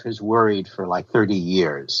wife has worried for like 30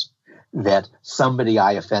 years that somebody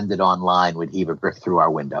I offended online would heave a brick through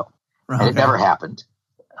our window. And it never happened.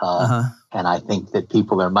 And I think that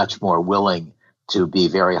people are much more willing to be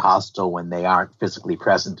very hostile when they aren't physically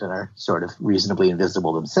present and are sort of reasonably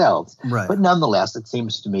invisible themselves. Right. But nonetheless, it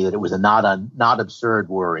seems to me that it was a not absurd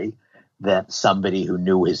worry that somebody who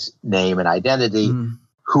knew his name and identity,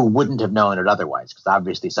 who wouldn't have known it otherwise, because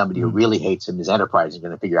obviously somebody who really hates him, his enterprise, is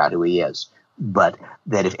going to figure out who he is. But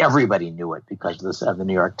that if everybody knew it because of the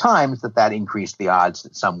New York Times, that increased the odds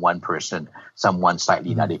that some one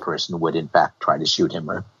slightly nutty person would in fact try to shoot him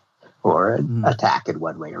or attack it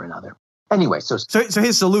one way or another. Anyway, so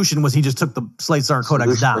his solution was he just took the Slate Star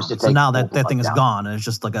Codex down. So now that thing is gone, and it's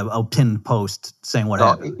just like a pinned post saying what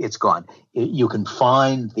happened. It's gone. You can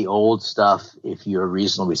find the old stuff if you're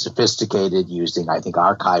reasonably sophisticated using, I think,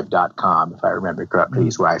 archive.com, if I remember correctly,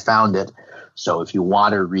 is where I found it. So if you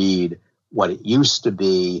want to read what it used to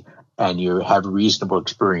be and you have reasonable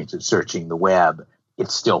experience at searching the web,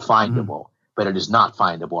 it's still findable. But it is not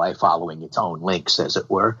findable by following its own links, as it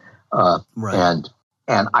were. Right.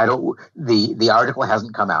 And I don't. The article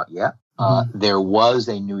hasn't come out yet. There was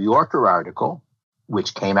a New Yorker article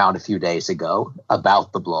which came out a few days ago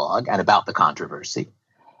about the blog and about the controversy.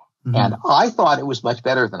 And I thought it was much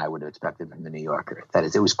better than I would have expected from the New Yorker. That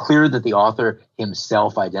is, it was clear that the author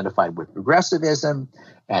himself identified with progressivism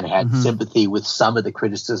and had sympathy with some of the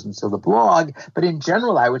criticisms of the blog. But in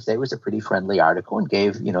general, I would say it was a pretty friendly article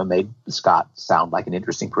and made Scott sound like an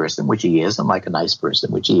interesting person, which he is, and like a nice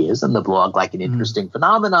person, which he is, and the blog like an interesting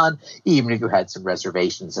phenomenon, even if you had some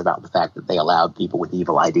reservations about the fact that they allowed people with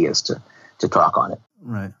evil ideas to talk on it.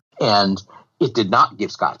 Right. And it did not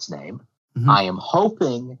give Scott's name. I am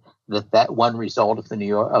hoping that one result of the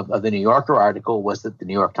New Yorker article was that the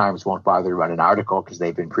New York Times won't bother to run an article because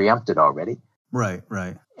they've been preempted already. Right.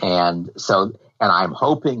 And I'm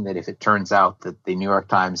hoping that if it turns out that the New York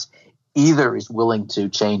Times either is willing to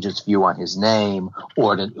change its view on his name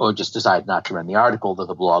or just decide not to run the article, that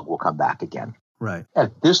the blog will come back again. Right.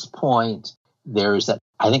 At this point, there's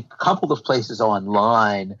I think a couple of places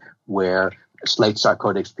online where Slate Star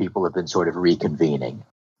Codex people have been sort of reconvening.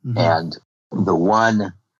 And the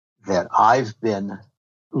one that I've been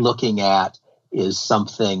looking at is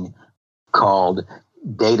something called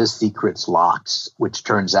Data Secrets Locks, which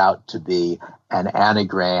turns out to be an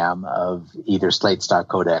anagram of either Slate Star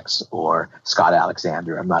Codex or Scott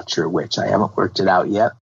Alexander. I'm not sure which. I haven't worked it out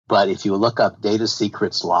yet. But if you look up Data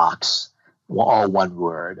Secrets Locks, all one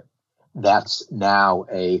word, that's now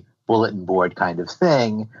a bulletin board kind of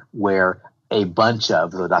thing where a bunch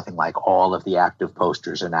of, though nothing like all of the active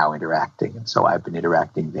posters are now interacting. And so I've been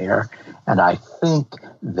interacting there. And I think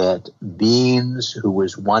that Beans, who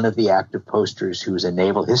was one of the active posters, who's a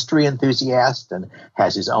naval history enthusiast and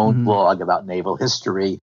has his own blog about naval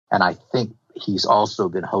history, and I think he's also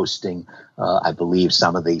been hosting, I believe,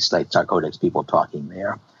 some of the Slate Star Codex people talking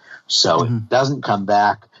there. So if it doesn't come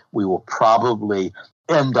back, we will probably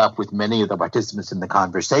end up with many of the participants in the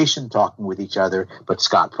conversation talking with each other, but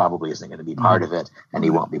Scott probably isn't going to be part of it, and he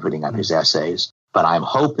won't be putting up his essays. But I'm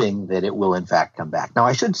hoping that it will, in fact, come back. Now,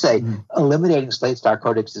 I should say, eliminating Slate Star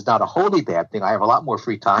Codex is not a wholly bad thing. I have a lot more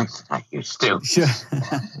free time than I used to. Sure.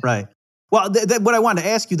 Right. Well, what I wanted to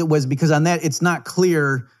ask you was because on that, it's not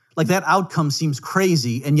clear, like that outcome seems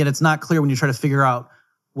crazy, and yet it's not clear when you try to figure out,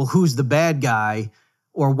 well, who's the bad guy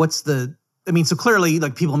or what's the... I mean, so clearly,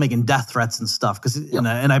 like people making death threats and stuff, because and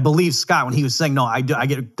I believe Scott when he was saying, "No, I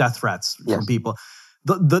get death threats from people."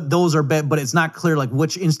 Those are bad, but it's not clear like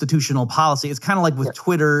which institutional policy. It's kind of like with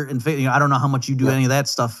Twitter and I don't know how much you do any of that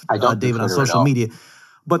stuff, David, on social media.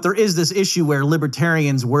 But there is this issue where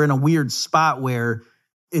libertarians were in a weird spot where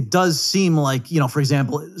it does seem like, for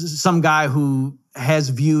example, some guy who has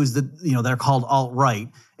views that they're called alt-right.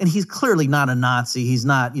 And he's clearly not a Nazi. He's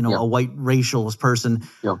not, a white racialist person,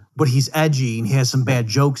 but he's edgy and he has some bad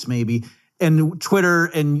jokes maybe. And Twitter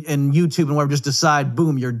and YouTube and whatever just decide,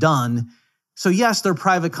 boom, you're done. So yes, they're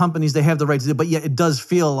private companies. They have the right to do it. But yet it does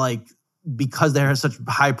feel like because they have such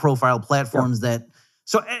high profile platforms that.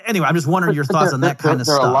 So anyway, I'm just wondering your thoughts on that kind of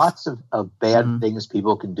stuff. There are lots of bad things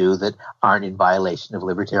people can do that aren't in violation of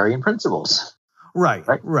libertarian principles. Right.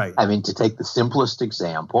 I mean, to take the simplest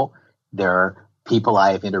example, there are people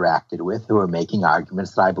I have interacted with who are making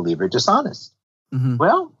arguments that I believe are dishonest.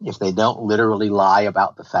 Well, if they don't literally lie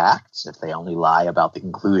about the facts, if they only lie about the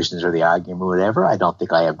conclusions or the argument or whatever, I don't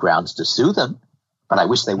think I have grounds to sue them. But I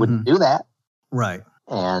wish they wouldn't do that. Right.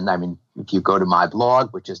 And I mean, if you go to my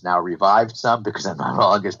blog, which is now revived some because I'm no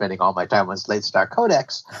longer spending all my time on Slate Star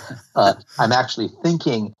Codex, I'm actually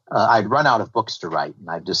thinking I'd run out of books to write. And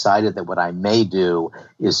I've decided that what I may do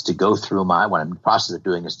is to go through what I'm in the process of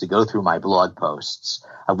doing is to go through my blog posts,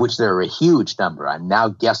 of which there are a huge number. I'm now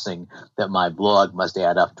guessing that my blog must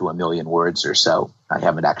add up to 1 million words or so. I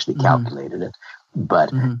haven't actually calculated it.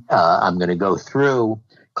 But I'm going to go through,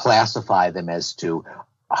 classify them as to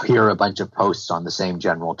here are a bunch of posts on the same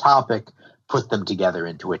general topic, put them together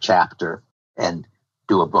into a chapter, and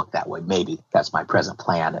do a book that way. Maybe that's my present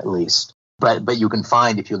plan, at least. But you can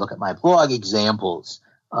find, if you look at my blog, examples.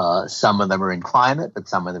 Some of them are in climate, but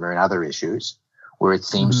some of them are in other issues, where it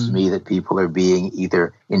seems to me that people are being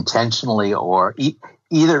either intentionally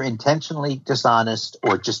dishonest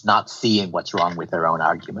or just not seeing what's wrong with their own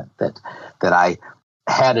argument. That I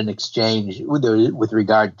had an exchange with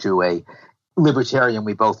regard to a libertarian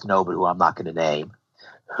we both know, but who I'm not going to name,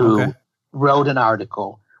 who wrote an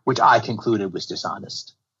article which I concluded was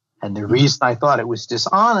dishonest. And the reason I thought it was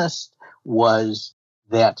dishonest was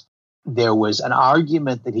that there was an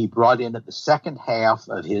argument that he brought in at the second half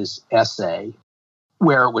of his essay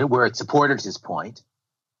where it supported his point,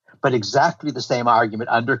 but exactly the same argument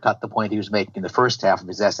undercut the point he was making in the first half of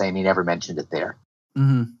his essay, and he never mentioned it there.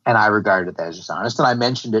 And I regarded that as dishonest. And I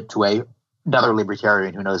mentioned it to another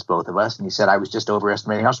libertarian who knows both of us, and he said I was just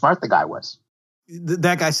overestimating how smart the guy was.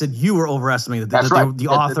 That guy said you were overestimating. That's right. The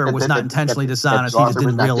author was not intentionally dishonest. He just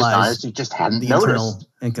didn't realize he just hadn't the noticed internal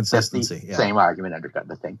inconsistency. The same argument undercut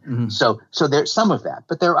the thing. So there's some of that,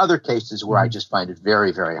 but there are other cases where I just find it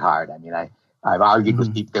very, very hard. I mean, I've argued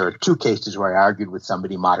with people. There are 2 cases where I argued with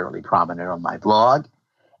somebody moderately prominent on my blog,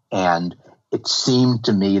 and it seemed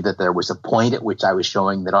to me that there was a point at which I was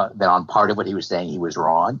showing that on part of what he was saying he was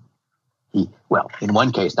wrong. In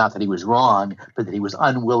one case, not that he was wrong, but that he was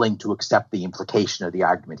unwilling to accept the implication of the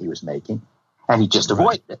argument he was making, and he just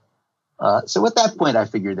avoided it. So at that point, I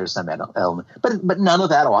figured there's some element, but none of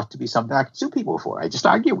that ought to be something I could sue people for. I just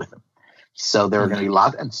argue with them. So there are going to be a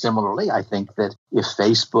lot. And similarly, I think that if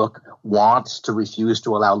Facebook wants to refuse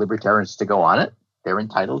to allow libertarians to go on it, they're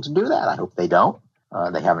entitled to do that. I hope they don't.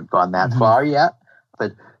 They haven't gone that far yet.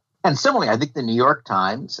 And similarly, I think the New York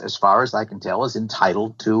Times, as far as I can tell, is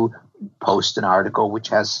entitled to post an article which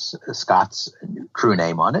has Scott's true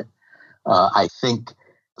name on it. I think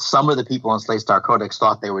some of the people on Slate Star Codex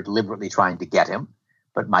thought they were deliberately trying to get him,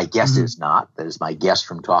 but my guess is not. That is my guess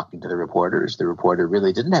from talking to the reporters. The reporter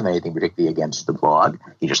really didn't have anything particularly against the blog.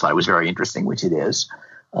 He just thought it was very interesting, which it is.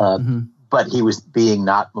 But he was being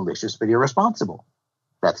not malicious, but irresponsible.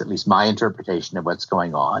 That's at least my interpretation of what's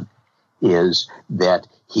going on, is that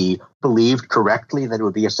he believed correctly that it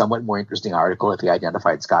would be a somewhat more interesting article if he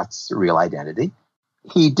identified Scott's real identity.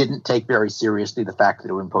 He didn't take very seriously the fact that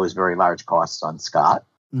it would impose very large costs on Scott.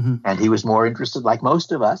 And he was more interested, like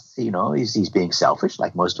most of us, he's being selfish.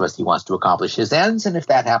 Like most of us, he wants to accomplish his ends. And if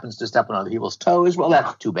that happens to step on other people's toes, well,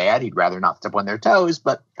 that's too bad. He'd rather not step on their toes,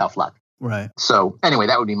 but tough luck. Right. So anyway,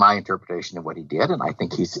 that would be my interpretation of what he did. And I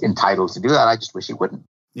think he's entitled to do that. I just wish he wouldn't.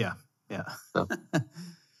 Yeah. So.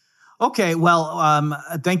 Okay, well,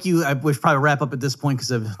 thank you. We should probably wrap up at this point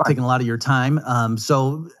because I've taken a lot of your time.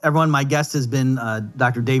 So everyone, my guest has been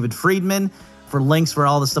Dr. David Friedman. For links for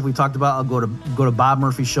all the stuff we talked about, I'll go to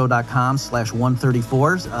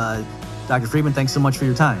bobmurphyshow.com/134. Dr. Friedman, thanks so much for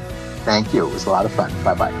your time. Thank you. It was a lot of fun.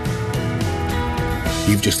 Bye-bye.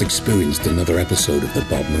 You've just experienced another episode of The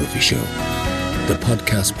Bob Murphy Show, the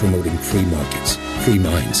podcast promoting free markets, free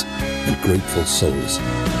minds, and grateful souls.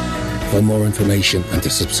 For more information and to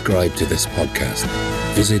subscribe to this podcast,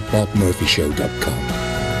 visit bobmurphyshow.com.